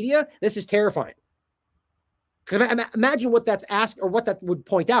perspective, the media, this is terrifying. Because imagine what that's asked, or what that would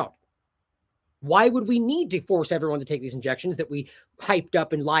point out. Why would we need to force everyone to take these injections that we hyped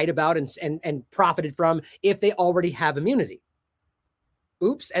up and lied about and profited from if they already have immunity?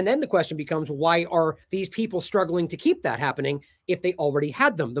 Oops. And then the question becomes, why are these people struggling to keep that happening if they already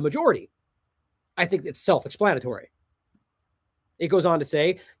had them, the majority? I think it's self-explanatory. It goes on to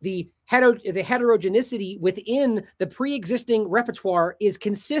say the heterogeneity within the pre-existing repertoire is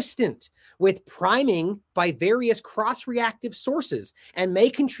consistent with priming by various cross-reactive sources and may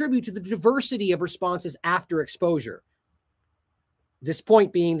contribute to the diversity of responses after exposure. This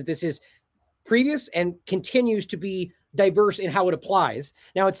point being that this is previous and continues to be diverse in how it applies.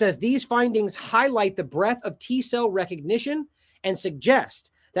 Now it says these findings highlight the breadth of T cell recognition and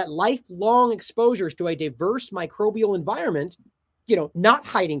suggest that lifelong exposures to a diverse microbial environment, not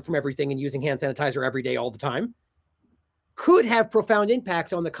hiding from everything and using hand sanitizer every day all the time, could have profound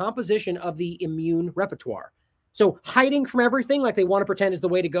impacts on the composition of the immune repertoire. So hiding from everything like they want to pretend is the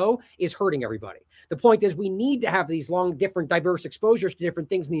way to go is hurting everybody. The point is we need to have these long, different, diverse exposures to different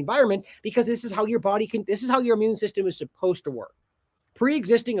things in the environment, because this is how your this is how your immune system is supposed to work.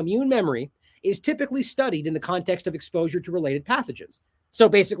 Pre-existing immune memory is typically studied in the context of exposure to related pathogens. So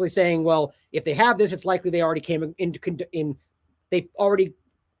basically saying, well, if they have this, it's likely they already they already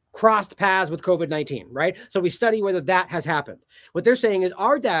crossed paths with COVID-19, right? So we study whether that has happened. What they're saying is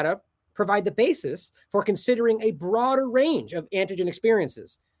our data provide the basis for considering a broader range of antigen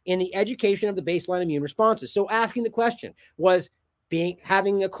experiences in the education of the baseline immune responses. So asking the question, was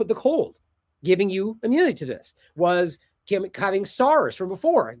having the cold giving you immunity to this? Was having SARS from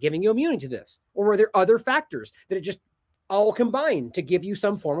before giving you immunity to this? Or were there other factors that it just all combined to give you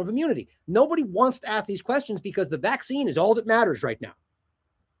some form of immunity? Nobody wants to ask these questions because the vaccine is all that matters right now.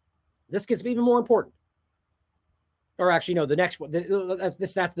 This gets even more important. Or actually, no, the next one, that's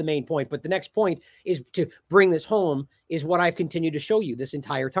the main point. But the next point is to bring this home is what I've continued to show you this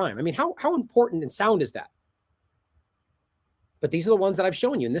entire time. I mean, how important and sound is that? But these are the ones that I've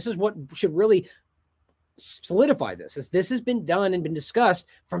shown you. And this is what should really solidify this, is this has been done and been discussed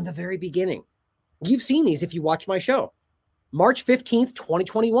from the very beginning. You've seen these if you watch my show. March 15th,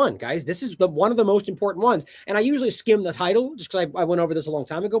 2021, guys. This is one of the most important ones. And I usually skim the title just because I went over this a long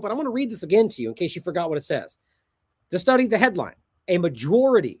time ago, but I'm going to read this again to you in case you forgot what it says. The study, the headline, a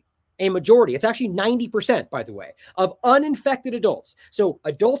majority, it's actually 90%, by the way, of uninfected adults. So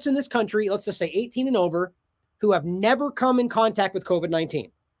adults in this country, let's just say 18 and over, who have never come in contact with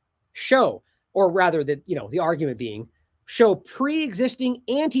COVID-19, show, or rather the argument being, show pre-existing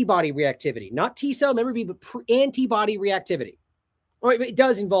antibody reactivity, not T cell, memory B, but antibody reactivity. Or it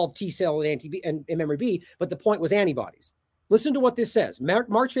does involve T cell and memory B, but the point was antibodies. Listen to what this says,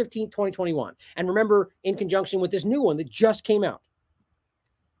 March 15, 2021. And remember, in conjunction with this new one that just came out,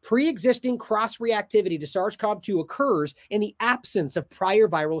 pre-existing cross-reactivity to SARS-CoV-2 occurs in the absence of prior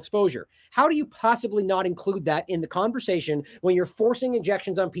viral exposure. How do you possibly not include that in the conversation when you're forcing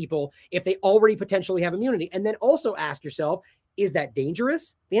injections on people if they already potentially have immunity? And then also ask yourself, is that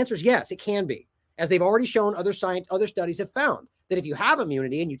dangerous? The answer is yes, it can be. As they've already shown, other studies have found that if you have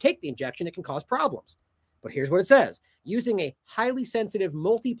immunity and you take the injection, it can cause problems. But here's what it says. Using a highly sensitive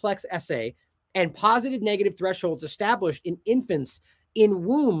multiplex assay and positive-negative thresholds established in infants in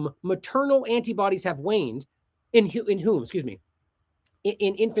whom maternal antibodies have waned, in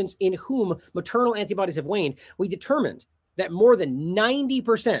infants in whom maternal antibodies have waned, we determined that more than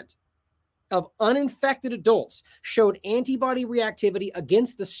 90% of uninfected adults showed antibody reactivity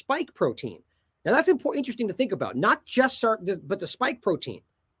against the spike protein. Now that's interesting to think about, not just SARS, but the spike protein.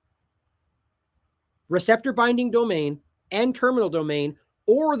 Receptor binding domain and terminal domain,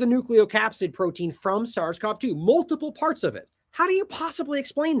 or the nucleocapsid protein from SARS-CoV-2, multiple parts of it. How do you possibly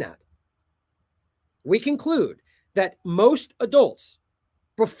explain that? We conclude that most adults,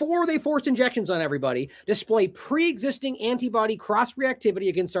 before they forced injections on everybody, display pre-existing antibody cross-reactivity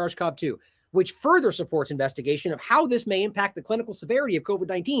against SARS-CoV-2, which further supports investigation of how this may impact the clinical severity of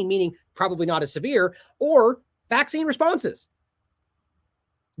COVID-19, meaning probably not as severe, or vaccine responses.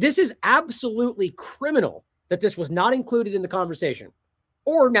 This is absolutely criminal that this was not included in the conversation.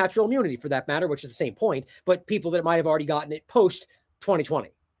 Or natural immunity for that matter, which is the same point, but people that might have already gotten it post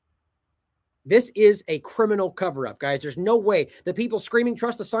 2020. This is a criminal cover-up, guys. There's no way. The people screaming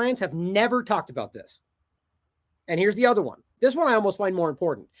trust the science have never talked about this. And here's the other one. This one I almost find more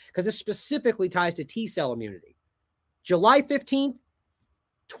important because this specifically ties to T-cell immunity. July 15th,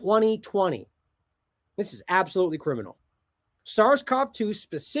 2020. This is absolutely criminal. SARS-CoV-2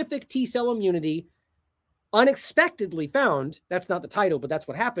 specific T-cell immunity unexpectedly found, that's not the title, but that's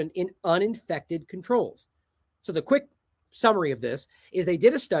what happened, in uninfected controls. So the quick summary of this is they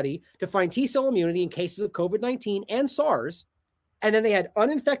did a study to find T-cell immunity in cases of COVID-19 and SARS, and then they had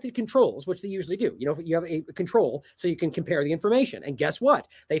uninfected controls, which they usually do. You have a control so you can compare the information. And guess what?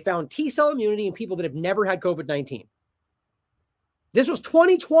 They found T-cell immunity in people that have never had COVID-19. This was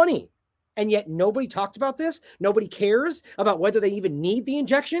 2020, and yet nobody talked about this. Nobody cares about whether they even need the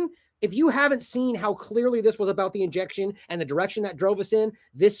injection. If you haven't seen how clearly this was about the injection and the direction that drove us in,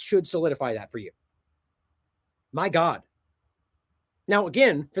 this should solidify that for you. My God. Now,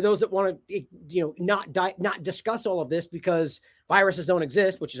 again, for those that want to, not discuss all of this because viruses don't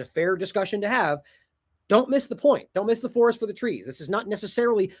exist, which is a fair discussion to have, don't miss the point. Don't miss the forest for the trees. This is not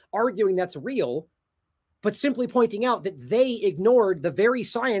necessarily arguing that's real, but simply pointing out that they ignored the very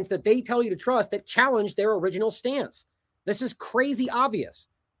science that they tell you to trust that challenged their original stance. This is crazy obvious.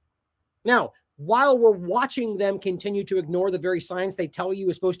 Now, while we're watching them continue to ignore the very science they tell you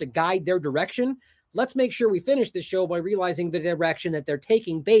is supposed to guide their direction, let's make sure we finish this show by realizing the direction that they're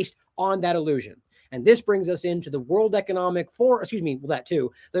taking based on that illusion. And this brings us into the World the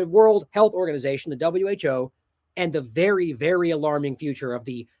World Health Organization, the WHO, and the very, very alarming future of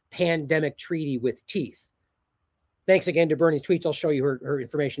the pandemic treaty with teeth. Thanks again to Bernie's tweets. I'll show you her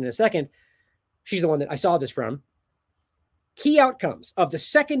information in a second. She's the one that I saw this from. Key outcomes of the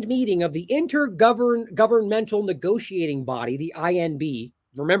second meeting of the Intergovernmental Negotiating Body, the INB.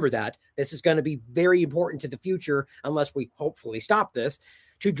 Remember that. This is going to be very important to the future unless we hopefully stop this,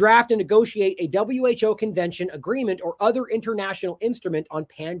 to draft and negotiate a WHO convention, agreement, or other international instrument on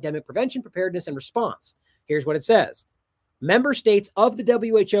pandemic prevention, preparedness, and response. Here's what it says. Member states of the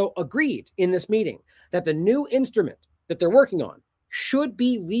WHO agreed in this meeting that the new instrument that they're working on should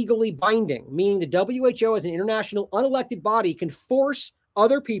be legally binding, meaning the WHO as an international unelected body can force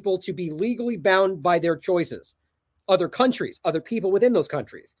other people to be legally bound by their choices, other countries, other people within those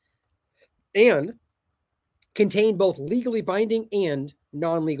countries, and contain both legally binding and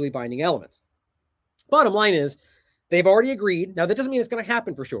non-legally binding elements. Bottom line is, They've already agreed. Now, that doesn't mean it's going to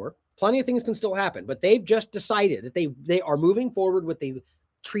happen for sure. Plenty of things can still happen, but they've just decided that they are moving forward with the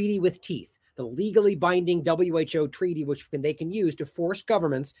treaty with teeth, the legally binding WHO treaty, which they can use to force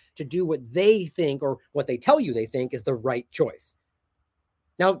governments to do what they think or what they tell you they think is the right choice.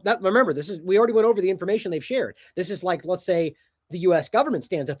 Now, remember, we already went over the information they've shared. This is like, let's say the U.S. government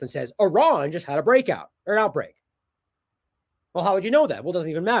stands up and says, Iran just had a breakout or an outbreak. Well, how would you know that? Well, it doesn't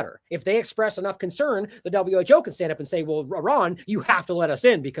even matter. If they express enough concern, the WHO can stand up and say, well, Iran, you have to let us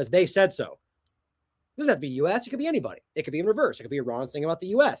in because they said so. It doesn't have to be U.S. It could be anybody. It could be in reverse. It could be Iran saying about the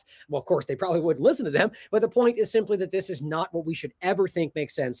U.S. Well, of course, they probably wouldn't listen to them. But the point is simply that this is not what we should ever think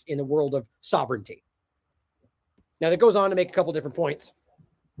makes sense in the world of sovereignty. Now, that goes on to make a couple different points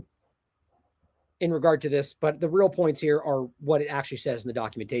in regard to this, but the real points here are what it actually says in the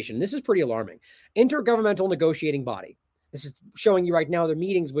documentation. This is pretty alarming. Intergovernmental negotiating body. This is showing you right now their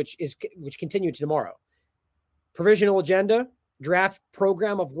meetings, which continue to tomorrow. Provisional agenda, draft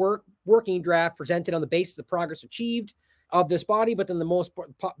program of working draft presented on the basis of progress achieved of this body, but then the most part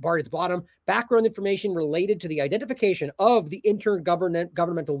at the bottom, background information related to the identification of the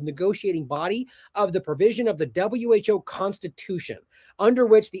intergovernmental negotiating body of the provision of the WHO Constitution, under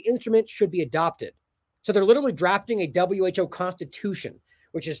which the instrument should be adopted. So they're literally drafting a WHO Constitution,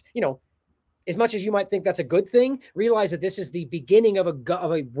 which is, as much as you might think that's a good thing, realize that this is the beginning of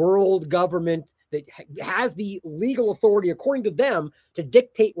a world government that has the legal authority, according to them, to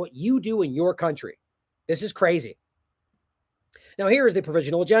dictate what you do in your country. This is crazy. Now, here is the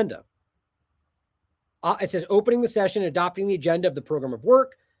provisional agenda. It says opening the session, adopting the agenda of the program of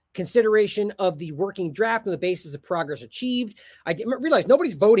work, consideration of the working draft on the basis of progress achieved. I realize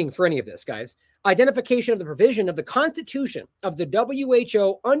nobody's voting for any of this, guys. Identification of the provision of the Constitution of the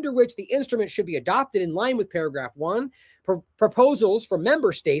WHO under which the instrument should be adopted in line with paragraph 1, proposals from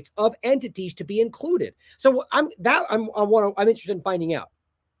member states of entities to be included. So I'm interested in finding out.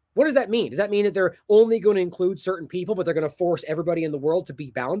 What does that mean? Does that mean that they're only going to include certain people, but they're going to force everybody in the world to be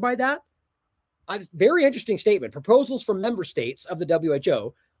bound by that? Very interesting statement. Proposals from member states of the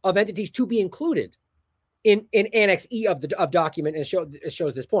WHO of entities to be included in Annex E of document, and it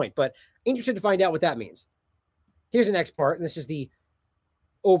shows this point. But interested to find out what that means. Here's the next part. And this is the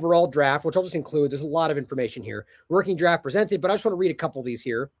overall draft, which I'll just include. There's a lot of information here. Working draft presented, but I just want to read a couple of these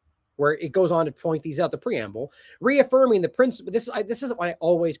here, where it goes on to point these out, the preamble, reaffirming the principle. This is what I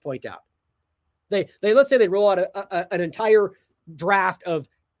always point out. They let's say they roll out an entire draft of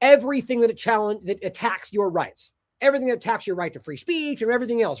everything that attacks your rights, everything that attacks your right to free speech and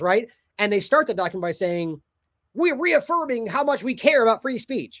everything else, right? And they start the document by saying, we're reaffirming how much we care about free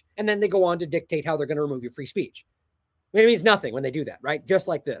speech. And then they go on to dictate how they're going to remove your free speech. It means nothing when they do that, right? Just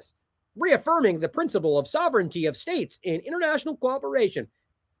like this. Reaffirming the principle of sovereignty of states in international cooperation.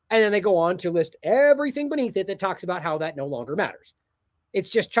 And then they go on to list everything beneath it that talks about how that no longer matters. It's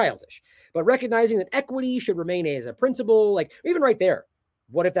just childish. But recognizing that equity should remain as a principle, like even right there,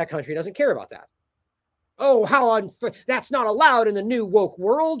 what if that country doesn't care about that? Oh, that's not allowed in the new woke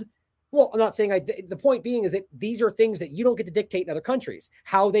world. Well, I'm not saying the point being is that these are things that you don't get to dictate in other countries,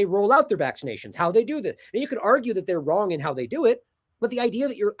 how they roll out their vaccinations, how they do this. And you could argue that they're wrong in how they do it, but the idea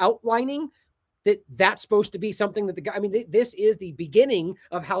that you're outlining that's supposed to be something that this is the beginning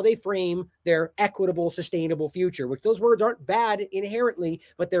of how they frame their equitable, sustainable future, which those words aren't bad inherently,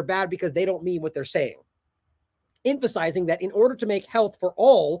 but they're bad because they don't mean what they're saying. Emphasizing that in order to make health for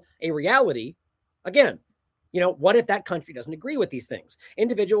all a reality, again, what if that country doesn't agree with these things?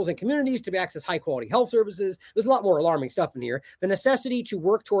 Individuals and communities to access high quality health services. There's a lot more alarming stuff in here. The necessity to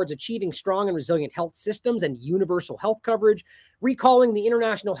work towards achieving strong and resilient health systems and universal health coverage. Recalling the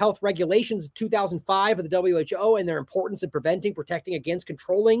International Health Regulations 2005 of the WHO and their importance in preventing, protecting against,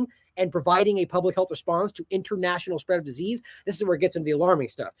 controlling, and providing a public health response to international spread of disease. This is where it gets into the alarming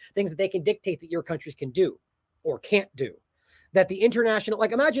stuff. Things that they can dictate that your countries can do or can't do. That the international,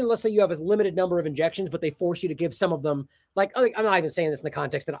 imagine, let's say you have a limited number of injections, but they force you to give some of them, I'm not even saying this in the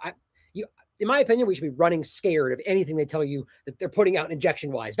context that in my opinion, we should be running scared of anything they tell you that they're putting out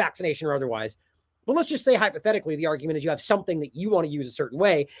injection-wise, vaccination or otherwise. But let's just say hypothetically, the argument is you have something that you want to use a certain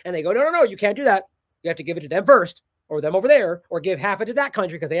way, and they go, no, you can't do that. You have to give it to them first, or them over there, or give half it to that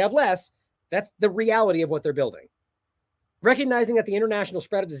country because they have less. That's the reality of what they're building. Recognizing that the international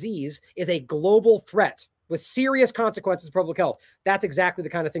spread of disease is a global threat with serious consequences for public health. That's exactly the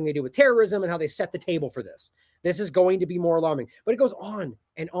kind of thing they do with terrorism and how they set the table for this. This is going to be more alarming, but it goes on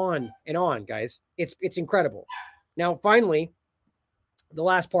and on and on, guys. It's incredible. Now, finally, the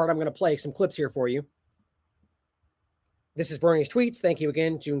last part, I'm going to play some clips here for you. This is Bernie's Tweets. Thank you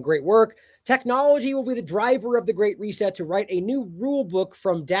again. Doing great work. Technology will be the driver of the Great Reset to write a new rule book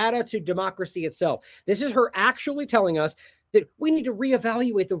from data to democracy itself. This is her actually telling us that we need to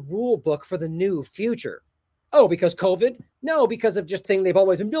reevaluate the rule book for the new future. Oh, because COVID? No, because of just thing they've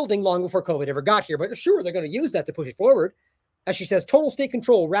always been building long before COVID ever got here. But sure, they're going to use that to push it forward. As she says, total state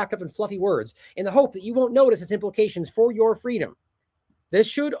control wrapped up in fluffy words in the hope that you won't notice its implications for your freedom. This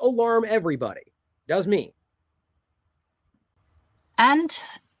should alarm everybody. Does me. And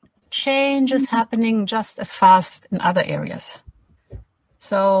change is happening just as fast in other areas.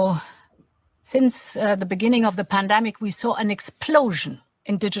 So since the beginning of the pandemic, we saw an explosion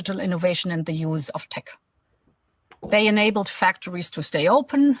in digital innovation and the use of tech. They enabled factories to stay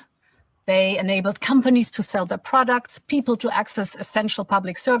open. They enabled companies to sell their products, people to access essential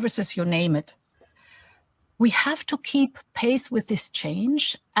public services, you name it. We have to keep pace with this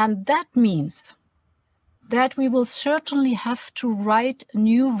change, and that means that we will certainly have to write a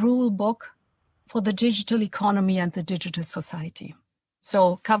new rule book for the digital economy and the digital society.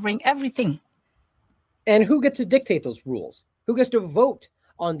 So covering everything. And who gets to dictate those rules? Who gets to vote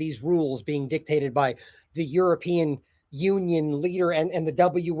on these rules being dictated by the European Union leader and the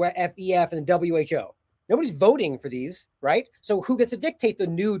WFEF and the WHO? Nobody's voting for these, right? So who gets to dictate the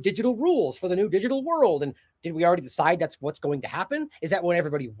new digital rules for the new digital world? And did we already decide that's what's going to happen? Is that what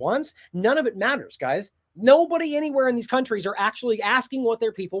everybody wants? None of it matters, guys. Nobody anywhere in these countries are actually asking what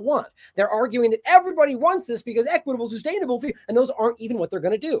their people want. They're arguing that everybody wants this because equitable, sustainable, and those aren't even what they're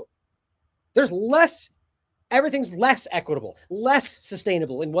going to do. Everything's less equitable, less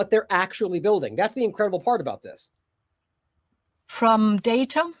sustainable in what they're actually building. That's the incredible part about this. From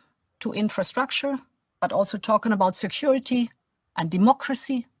data to infrastructure, but also talking about security and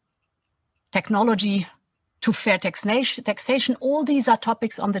democracy, technology to fair taxation, all these are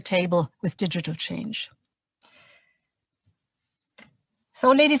topics on the table with digital change.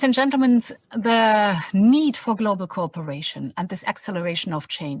 So, ladies and gentlemen, the need for global cooperation and this acceleration of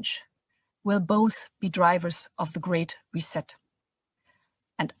change will both be drivers of the Great Reset.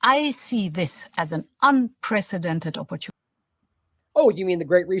 And I see this as an unprecedented opportunity. Oh, you mean the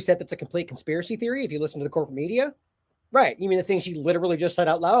Great Reset that's a complete conspiracy theory if you listen to the corporate media? Right. You mean the things she literally just said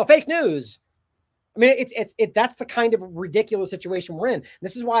out loud? Oh, fake news. I mean, that's the kind of ridiculous situation we're in.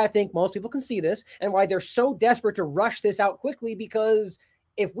 This is why I think most people can see this and why they're so desperate to rush this out quickly, because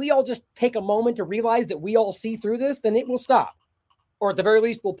if we all just take a moment to realize that we all see through this, then it will stop. Or at the very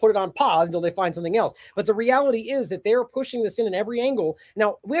least, we'll put it on pause until they find something else. But the reality is that they're pushing this in every angle.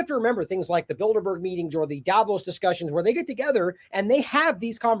 Now, we have to remember things like the Bilderberg meetings or the Davos discussions where they get together and they have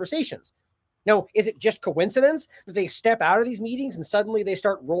these conversations. Now, is it just coincidence that they step out of these meetings and suddenly they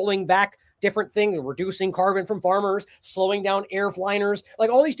start rolling back different things, reducing carbon from farmers, slowing down airliners, like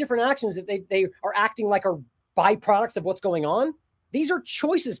all these different actions that they are acting like are byproducts of what's going on? These are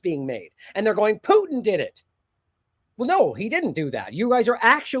choices being made. And they're going, Putin did it. Well, no, he didn't do that. You guys are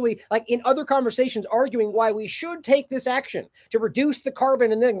actually, like in other conversations, arguing why we should take this action to reduce the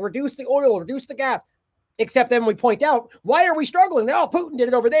carbon and then reduce the oil, reduce the gas. Except then we point out, why are we struggling? Oh, Putin did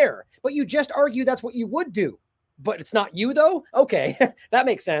it over there. But you just argue that's what you would do. But it's not you, though? Okay, that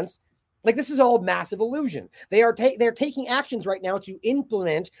makes sense. Like, this is all massive illusion. They're taking actions right now to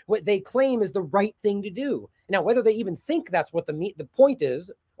implement what they claim is the right thing to do. Now, whether they even think that's what the point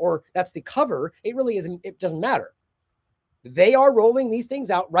is, or that's the cover, it really isn't. It doesn't matter. They are rolling these things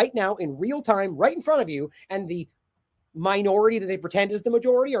out right now in real time, right in front of you, and the minority that they pretend is the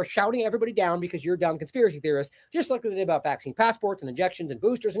majority are shouting everybody down because you're dumb conspiracy theorists, just like they did about vaccine passports and injections and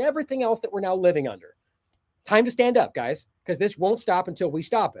boosters and everything else that we're now living under. Time to stand up, guys, because this won't stop until we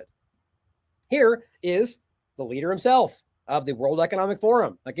stop it. Here is the leader himself of the World Economic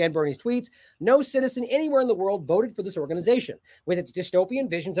Forum. Again, Bernie's tweets, no citizen anywhere in the world voted for this organization with its dystopian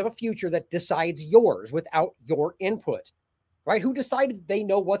visions of a future that decides yours without your input. Right? Who decided they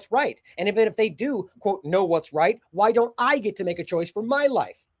know what's right? And even if they do, quote, know what's right, why don't I get to make a choice for my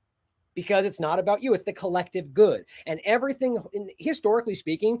life? Because it's not about you. It's the collective good. And everything, historically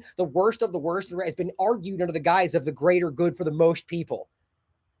speaking, the worst of the worst has been argued under the guise of the greater good for the most people.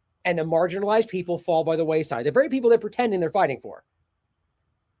 And the marginalized people fall by the wayside. The very people they're pretending they're fighting for.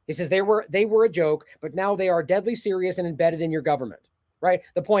 He says they were a joke, but now they are deadly serious and embedded in your government. Right?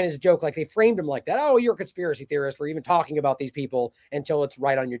 The point is a joke, like they framed him like that. Oh, you're a conspiracy theorist for even talking about these people until it's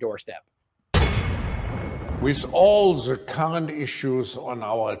right on your doorstep. With all the current issues on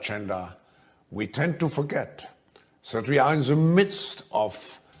our agenda, we tend to forget that we are in the midst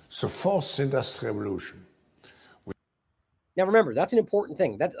of the fourth industrial revolution. Now, remember, that's an important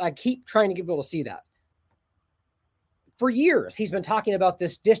thing. I keep trying to get people to see that. For years, he's been talking about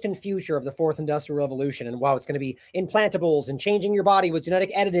this distant future of the fourth industrial revolution and wow, it's going to be implantables and changing your body with genetic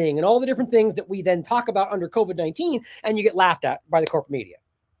editing and all the different things that we then talk about under COVID-19, and you get laughed at by the corporate media,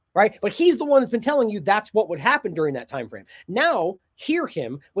 right? But he's the one that's been telling you that's what would happen during that time frame. Now, hear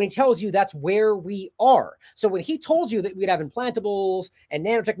him when he tells you that's where we are. So when he told you that we'd have implantables and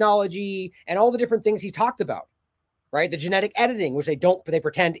nanotechnology and all the different things he talked about, right? The genetic editing, which they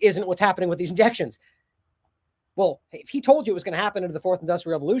pretend isn't what's happening with these injections. Well, if he told you it was going to happen under the fourth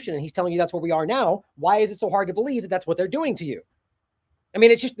industrial revolution and he's telling you that's where we are now, why is it so hard to believe that that's what they're doing to you? I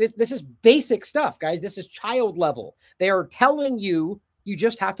mean, it's just, this is basic stuff, guys. This is child level. They are telling you, you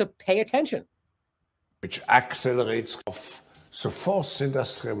just have to pay attention. Which accelerates the fourth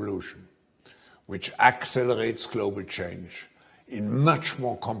industrial revolution, which accelerates global change in much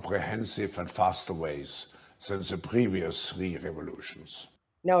more comprehensive and faster ways than the previous three revolutions.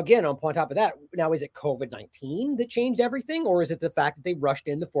 Now, again, on top of that, now is it COVID-19 that changed everything, or is it the fact that they rushed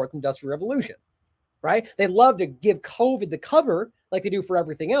in the fourth industrial revolution, right? They love to give COVID the cover like they do for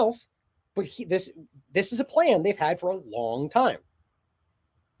everything else, but this is a plan they've had for a long time.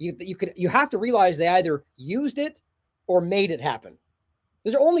 You have to realize they either used it or made it happen.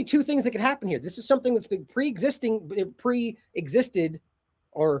 There's only two things that can happen here. This is something that's been that existed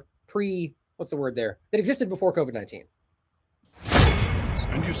before COVID-19.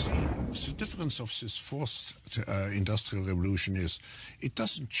 And you see, the difference of this fourth industrial revolution is it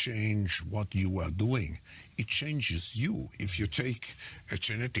doesn't change what you are doing. It changes you. If you take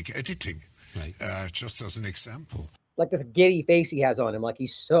genetic editing, right. Just as an example. Like this giddy face he has on him, like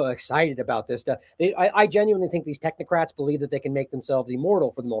he's so excited about this stuff. I genuinely think these technocrats believe that they can make themselves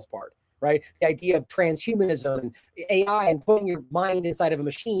immortal for the most part, right? The idea of transhumanism and AI and putting your mind inside of a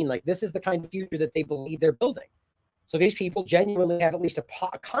machine, like this is the kind of future that they believe they're building. So these people genuinely have at least a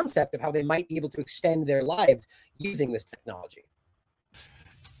concept of how they might be able to extend their lives using this technology.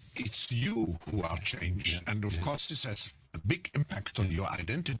 It's you who are changed. And of course, this has a big impact on your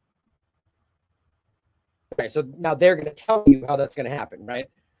identity. Right. So now they're going to tell you how that's going to happen, right?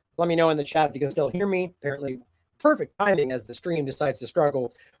 Let me know in the chat if you can still hear me. Apparently, perfect timing as the stream decides to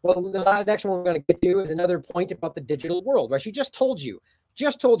struggle. Well, the next one we're going to get to is another point about the digital world, right? She just told you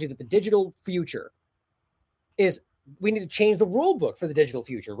that the digital future is, we need to change the rule book for the digital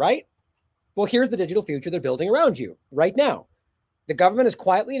future, right? Well, here's the digital future they're building around you right now. The government has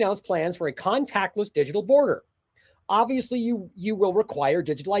quietly announced plans for a contactless digital border. Obviously, you will require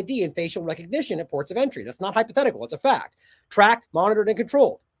digital ID and facial recognition at ports of entry. That's not hypothetical. It's a fact. Tracked, monitored, and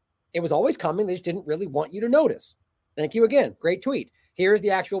controlled. It was always coming. They just didn't really want you to notice. Thank you again. Great tweet. Here's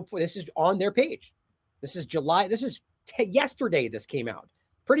the actual, this is on their page. This is July. This is yesterday this came out.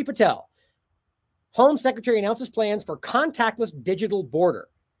 Priti Patel. Home Secretary announces plans for contactless digital border.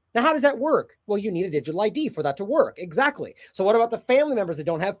 Now, how does that work? Well, you need a digital ID for that to work. Exactly. So what about the family members that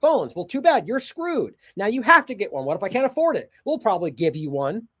don't have phones? Well, too bad. You're screwed. Now you have to get one. What if I can't afford it? We'll probably give you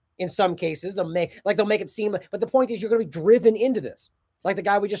one in some cases. They'll make it seem like, but the point is you're going to be driven into this. It's like the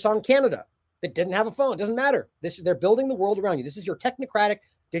guy we just saw in Canada that didn't have a phone. It doesn't matter. They're building the world around you. This is your technocratic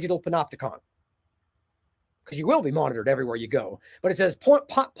digital panopticon. Because you will be monitored everywhere you go. But it says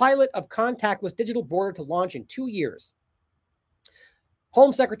pilot of contactless digital border to launch in 2 years.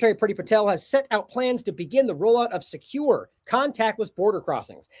 Home Secretary Priti Patel has set out plans to begin the rollout of secure, contactless border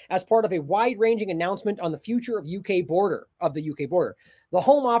crossings as part of a wide-ranging announcement on the future of the UK border. The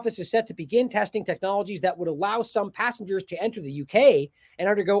Home Office is set to begin testing technologies that would allow some passengers to enter the UK and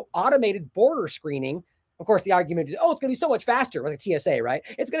undergo automated border screening. Of course, the argument is, it's going to be so much faster with the TSA, right?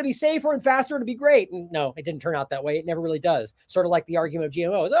 It's going to be safer and faster to be great. And no, it didn't turn out that way. It never really does. Sort of like the argument of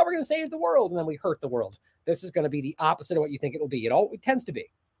GMOs. We're going to save the world, and then we hurt the world. This is going to be the opposite of what you think it will be. It tends to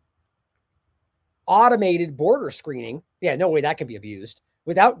be. Automated border screening. Yeah, no way that can be abused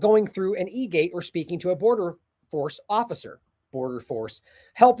without going through an e-gate or speaking to a border force officer. Border force,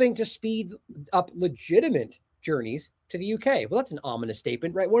 helping to speed up legitimate journeys to the UK. Well, that's an ominous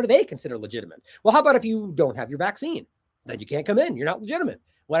statement, right? What do they consider legitimate? Well, how about if you don't have your vaccine? Then you can't come in. You're not legitimate.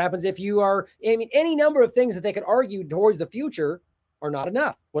 What happens if you are, any number of things that they could argue towards the future are not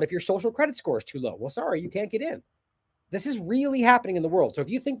enough. What if your social credit score is too low? Well, sorry, you can't get in. This is really happening in the world. So if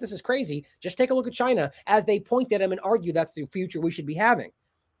you think this is crazy, just take a look at China as they point at them and argue that's the future we should be having.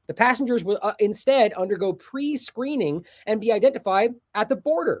 The passengers will instead undergo pre-screening and be identified at the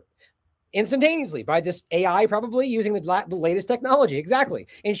border instantaneously by this AI, probably using the latest technology. Exactly.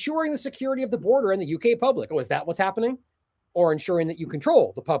 Ensuring the security of the border and the UK public. Oh, is that what's happening? Or ensuring that you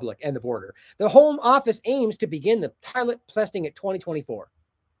control the public and the border. The Home Office aims to begin the pilot testing at 2024.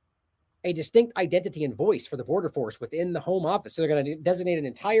 A distinct identity and voice for the border force within the Home Office. So they're going to designate an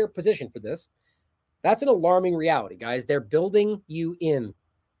entire position for this. That's an alarming reality, guys. They're building you in.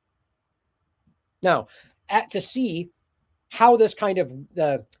 Now, to see how this kind of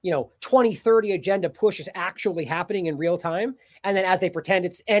 2030 agenda push is actually happening in real time, and then as they pretend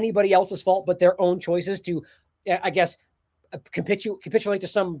it's anybody else's fault but their own choices to, I guess, capitulate to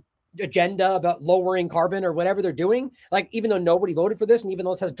some agenda about lowering carbon or whatever they're doing, like even though nobody voted for this and even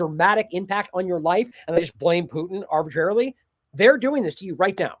though this has dramatic impact on your life and they just blame Putin arbitrarily, they're doing this to you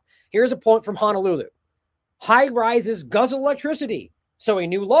right now. Here's a point from Honolulu. High rises guzzle electricity, so a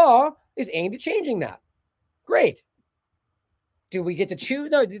new law is aimed at changing that. Great. Do we get to choose?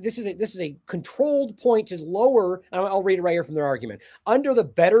 No, this is a controlled point to lower. I'll read it right here from their argument. Under the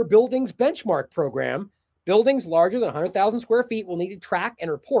Better Buildings Benchmark Program, buildings larger than 100,000 square feet will need to track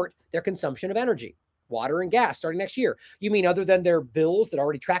and report their consumption of energy, water, and gas starting next year. You mean other than their bills that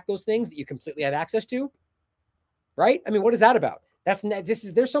already track those things that you completely have access to? Right? I mean, what is that about?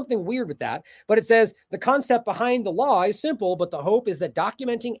 There's something weird with that. But it says the concept behind the law is simple, but the hope is that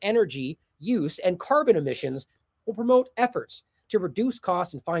documenting energy use and carbon emissions will promote efforts to reduce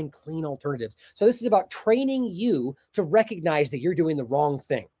costs and find clean alternatives. So this is about training you to recognize that you're doing the wrong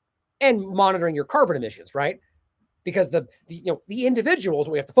thing and monitoring your carbon emissions, right? Because the individuals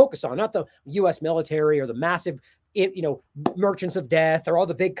we have to focus on, not the U.S. military or the massive, merchants of death or all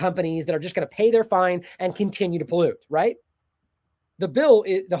the big companies that are just going to pay their fine and continue to pollute, right?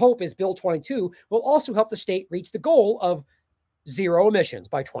 The hope is Bill 22 will also help the state reach the goal of zero emissions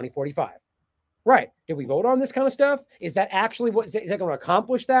by 2045. Right. Did we vote on this kind of stuff? Is that actually is that going to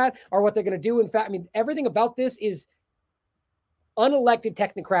accomplish that or what they're going to do? In fact, I mean, everything about this is unelected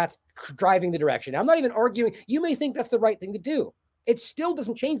technocrats driving the direction. I'm not even arguing. You may think that's the right thing to do. It still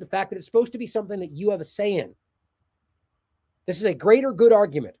doesn't change the fact that it's supposed to be something that you have a say in. This is a greater good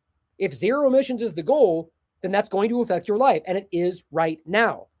argument. If zero emissions is the goal, then that's going to affect your life. And it is right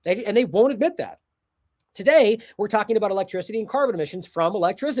now. And they won't admit that. Today, we're talking about electricity and carbon emissions from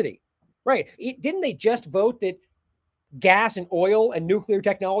electricity. Right. Didn't they just vote that gas and oil and nuclear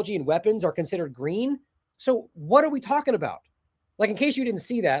technology and weapons are considered green? So what are we talking about? Like, in case you didn't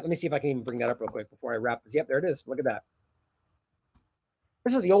see that, let me see if I can even bring that up real quick before I wrap this. Yep, there it is. Look at that.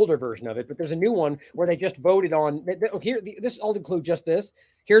 This is the older version of it, but there's a new one where they just voted on here. I'll include just this.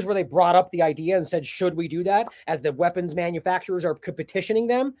 Here's where they brought up the idea and said, should we do that? As the weapons manufacturers are petitioning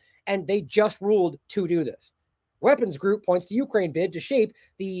them, and they just ruled to do this. Weapons Group points to Ukraine bid to shape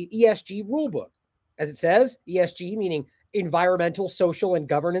the ESG rulebook. As it says, ESG meaning environmental, social, and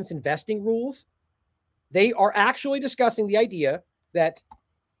governance investing rules. They are actually discussing the idea that,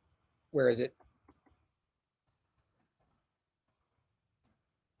 where is it?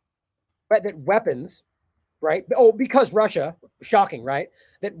 But that weapons, right? Oh, because Russia, shocking, right?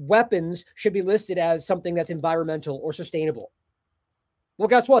 That weapons should be listed as something that's environmental or sustainable. Well,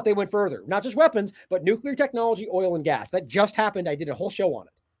 guess what? They went further. Not just weapons, but nuclear technology, oil, and gas. That just happened. I did a whole show on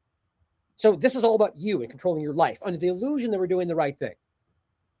it. So this is all about you and controlling your life under the illusion that we're doing the right thing.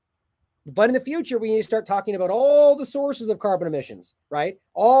 But in the future, we need to start talking about all the sources of carbon emissions, right?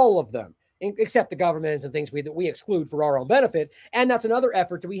 All of them, except the government and things that we exclude for our own benefit. And that's another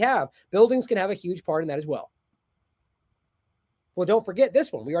effort that we have. Buildings can have a huge part in that as well. Well, don't forget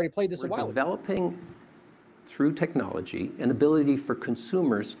this one. We already played this a while ago. Developing through technology an ability for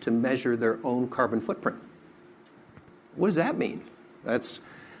consumers to measure their own carbon footprint. What does that mean? That's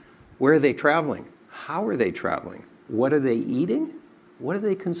where are they traveling? How are they traveling? What are they eating? What are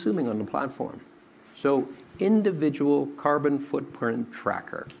they consuming on the platform? So individual carbon footprint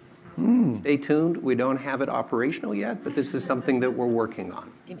tracker. Stay tuned. We don't have it operational yet, but this is something that we're working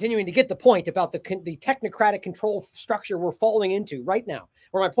on. Continuing to get the point about the technocratic control structure we're falling into right now.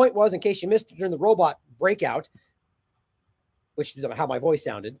 Where my point was, in case you missed it during the robot breakout, which is how my voice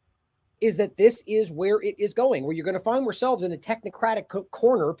sounded, is that this is where it is going, where you're going to find ourselves in a technocratic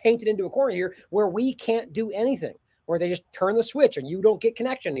corner, painted into a corner here, where we can't do anything, where they just turn the switch and you don't get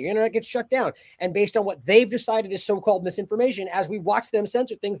connection, the internet gets shut down. And based on what they've decided is so-called misinformation, as we watch them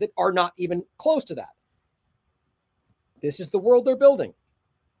censor things that are not even close to that. This is the world they're building.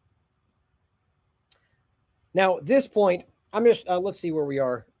 Now, at this point, I'm just, let's see where we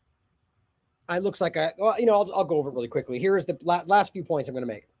are. It looks like I'll go over it really quickly. Here is the last few points I'm going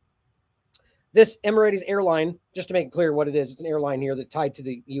to make. This Emirates airline, just to make it clear what it is, it's an airline here that tied to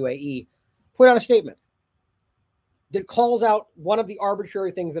the UAE, put out a statement that calls out one of the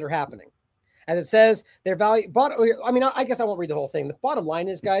arbitrary things that are happening. As it says, their value, I guess I won't read the whole thing. The bottom line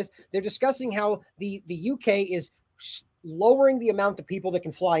is, guys, they're discussing how the UK is lowering the amount of people that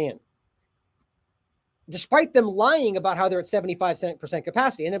can fly in, despite them lying about how they're at 75%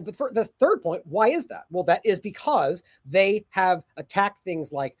 capacity. And then the third point, why is that? Well, that is because they have attacked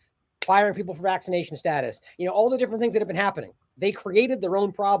things like firing people for vaccination status, all the different things that have been happening. They created their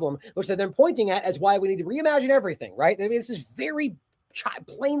own problem, which they're then pointing at as why we need to reimagine everything, right? I mean, this is very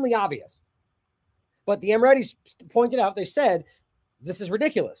plainly obvious. But the Emiratis pointed out, they said, this is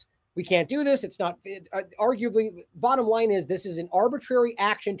ridiculous. We can't do this. It's not, arguably, bottom line is this is an arbitrary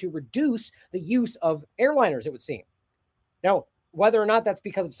action to reduce the use of airliners, it would seem. Now, whether or not that's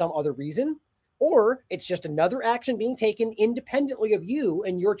because of some other reason, or it's just another action being taken independently of you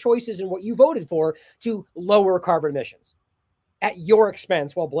and your choices and what you voted for to lower carbon emissions at your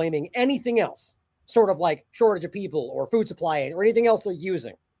expense while blaming anything else, sort of like shortage of people or food supply or anything else they're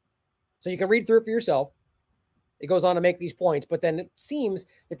using. So you can read through it for yourself. It goes on to make these points, but then it seems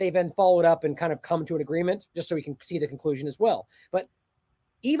that they've then followed up and kind of come to an agreement just so we can see the conclusion as well. But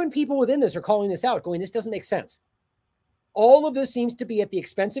even people within this are calling this out, going, this doesn't make sense. All of this seems to be at the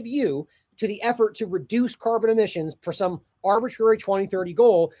expense of you to the effort to reduce carbon emissions for some arbitrary 2030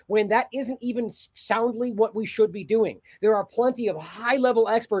 goal when that isn't even soundly what we should be doing. There are plenty of high-level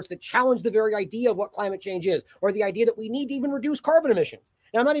experts that challenge the very idea of what climate change is, or the idea that we need to even reduce carbon emissions.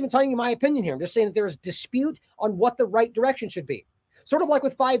 Now, I'm not even telling you my opinion here. I'm just saying that there's dispute on what the right direction should be. Sort of like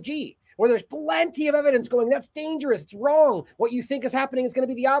with 5G, where there's plenty of evidence going, that's dangerous, it's wrong. What you think is happening is going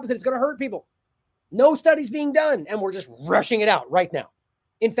to be the opposite. It's going to hurt people. No studies being done, and we're just rushing it out right now.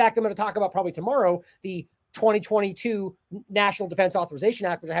 In fact, I'm going to talk about probably tomorrow the 2022 National Defense Authorization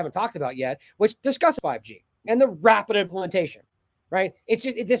Act, which I haven't talked about yet, which discusses 5G and the rapid implementation, right? It's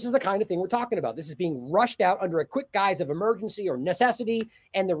just, this is the kind of thing we're talking about. This is being rushed out under a quick guise of emergency or necessity.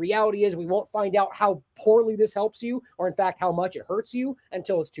 And the reality is we won't find out how poorly this helps you or, in fact, how much it hurts you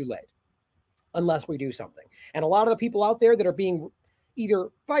until it's too late, unless we do something. And a lot of the people out there that are being either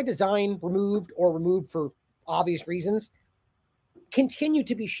by design removed or removed for obvious reasons continue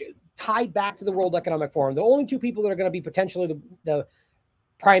to be tied back to the World Economic Forum. The only two people that are going to be potentially the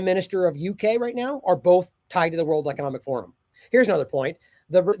Prime Minister of UK right now are both tied to the World Economic Forum. Here's another point.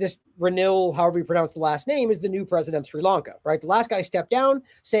 This Ranil, however you pronounce the last name, is the new president of Sri Lanka, right? The last guy stepped down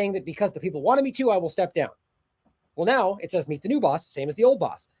saying that because the people wanted me to, I will step down. Well, now it says meet the new boss, same as the old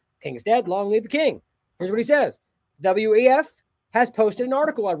boss. King is dead, long live the king. Here's what he says. WEF has posted an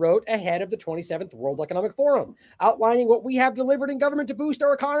article I wrote ahead of the 27th World Economic Forum, outlining what we have delivered in government to boost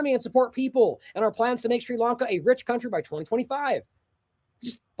our economy and support people, and our plans to make Sri Lanka a rich country by 2025.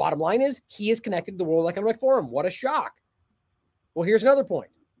 Just bottom line is, he is connected to the World Economic Forum. What a shock. Well, here's another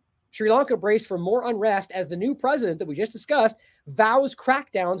point. Sri Lanka braced for more unrest as the new president that we just discussed vows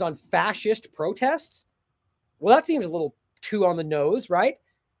crackdowns on fascist protests. Well, that seems a little too on the nose, right?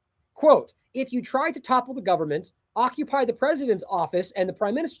 Quote, if you try to topple the government, occupy the president's office and the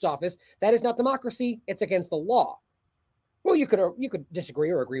prime minister's office, that is not democracy. It's against the law. Well, you could disagree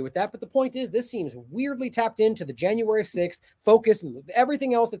or agree with that, but the point is this seems weirdly tapped into the January 6th focus and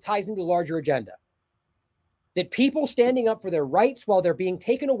everything else that ties into the larger agenda. That people standing up for their rights while they're being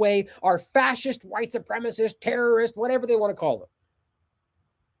taken away are fascist, white supremacist, terrorist, whatever they want to call them.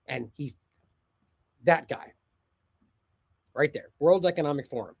 And he's that guy. Right there. World Economic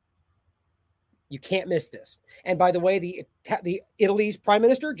Forum. You can't miss this. And by the way, the Italy's prime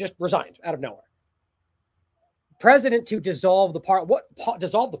minister just resigned out of nowhere. President to dissolve the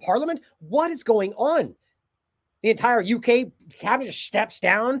parliament? What is going on? The entire UK cabinet just steps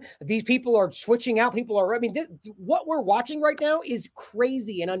down. These people are switching out. What we're watching right now is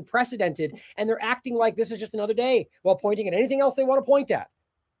crazy and unprecedented. And they're acting like this is just another day while pointing at anything else they want to point at.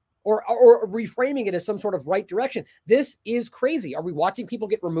 Or reframing it as some sort of right direction. This is crazy. Are we watching people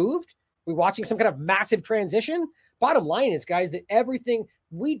get removed? Are we watching some kind of massive transition? Bottom line is, guys, that everything,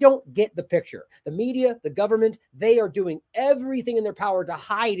 we don't get the picture. The media, the government, they are doing everything in their power to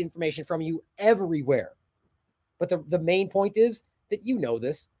hide information from you everywhere. But the main point is that you know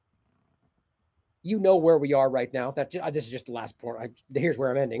this. You know where we are right now. This is just the last point. Here's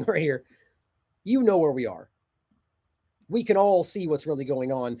where I'm ending right here. You know where we are. We can all see what's really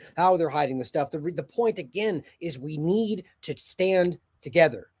going on, how they're hiding the stuff. The point, again, is we need to stand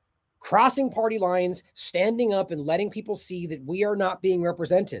together. Crossing party lines, standing up and letting people see that we are not being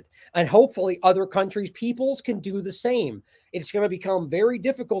represented. And hopefully other countries' peoples can do the same. It's going to become very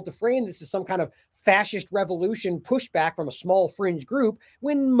difficult to frame this as some kind of fascist revolution pushback from a small fringe group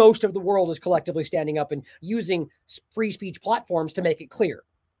when most of the world is collectively standing up and using free speech platforms to make it clear.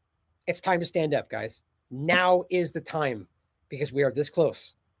 It's time to stand up, guys. Now is the time because we are this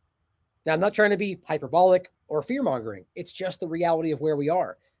close. Now, I'm not trying to be hyperbolic or fear-mongering. It's just the reality of where we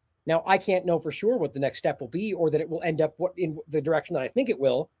are. Now, I can't know for sure what the next step will be or that it will end up in the direction that I think it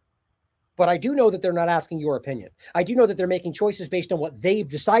will, but I do know that they're not asking your opinion. I do know that they're making choices based on what they've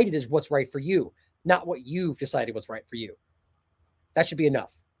decided is what's right for you, not what you've decided what's right for you. That should be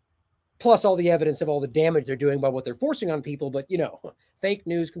enough. plus all the evidence of all the damage they're doing by what they're forcing on people. But, fake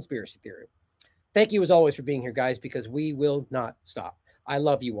news, conspiracy theory. Thank you as always for being here, guys, because we will not stop. I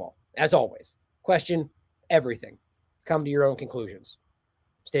love you all, as always. Question everything. Come to your own conclusions.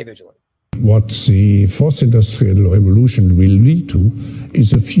 Stay vigilant. What the fourth industrial revolution will lead to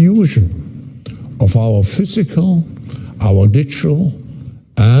is a fusion of our physical, our digital,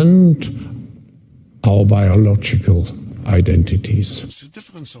 and our biological identities. The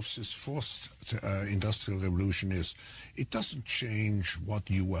difference of this fourth industrial revolution is it doesn't change what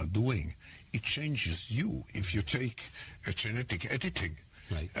you are doing. It changes you. If you take genetic editing,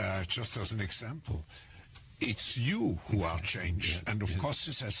 right. Just as an example, it's you who are changed. Yeah. And of course,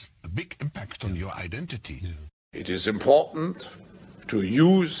 this has a big impact on your identity. Yeah. It is important to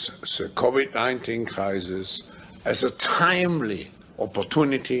use the COVID-19 crisis as a timely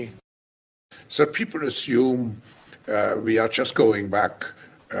opportunity. So people assume we are just going back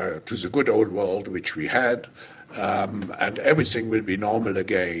to the good old world which we had, and everything will be normal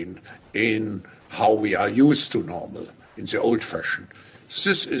again in how we are used to normal, in the old fashion.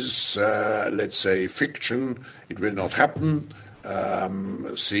 This is, let's say, fiction. It will not happen. The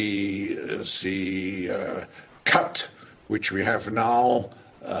cut which we have now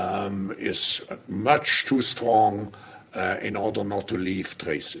is much too strong in order not to leave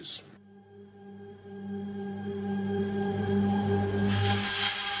traces.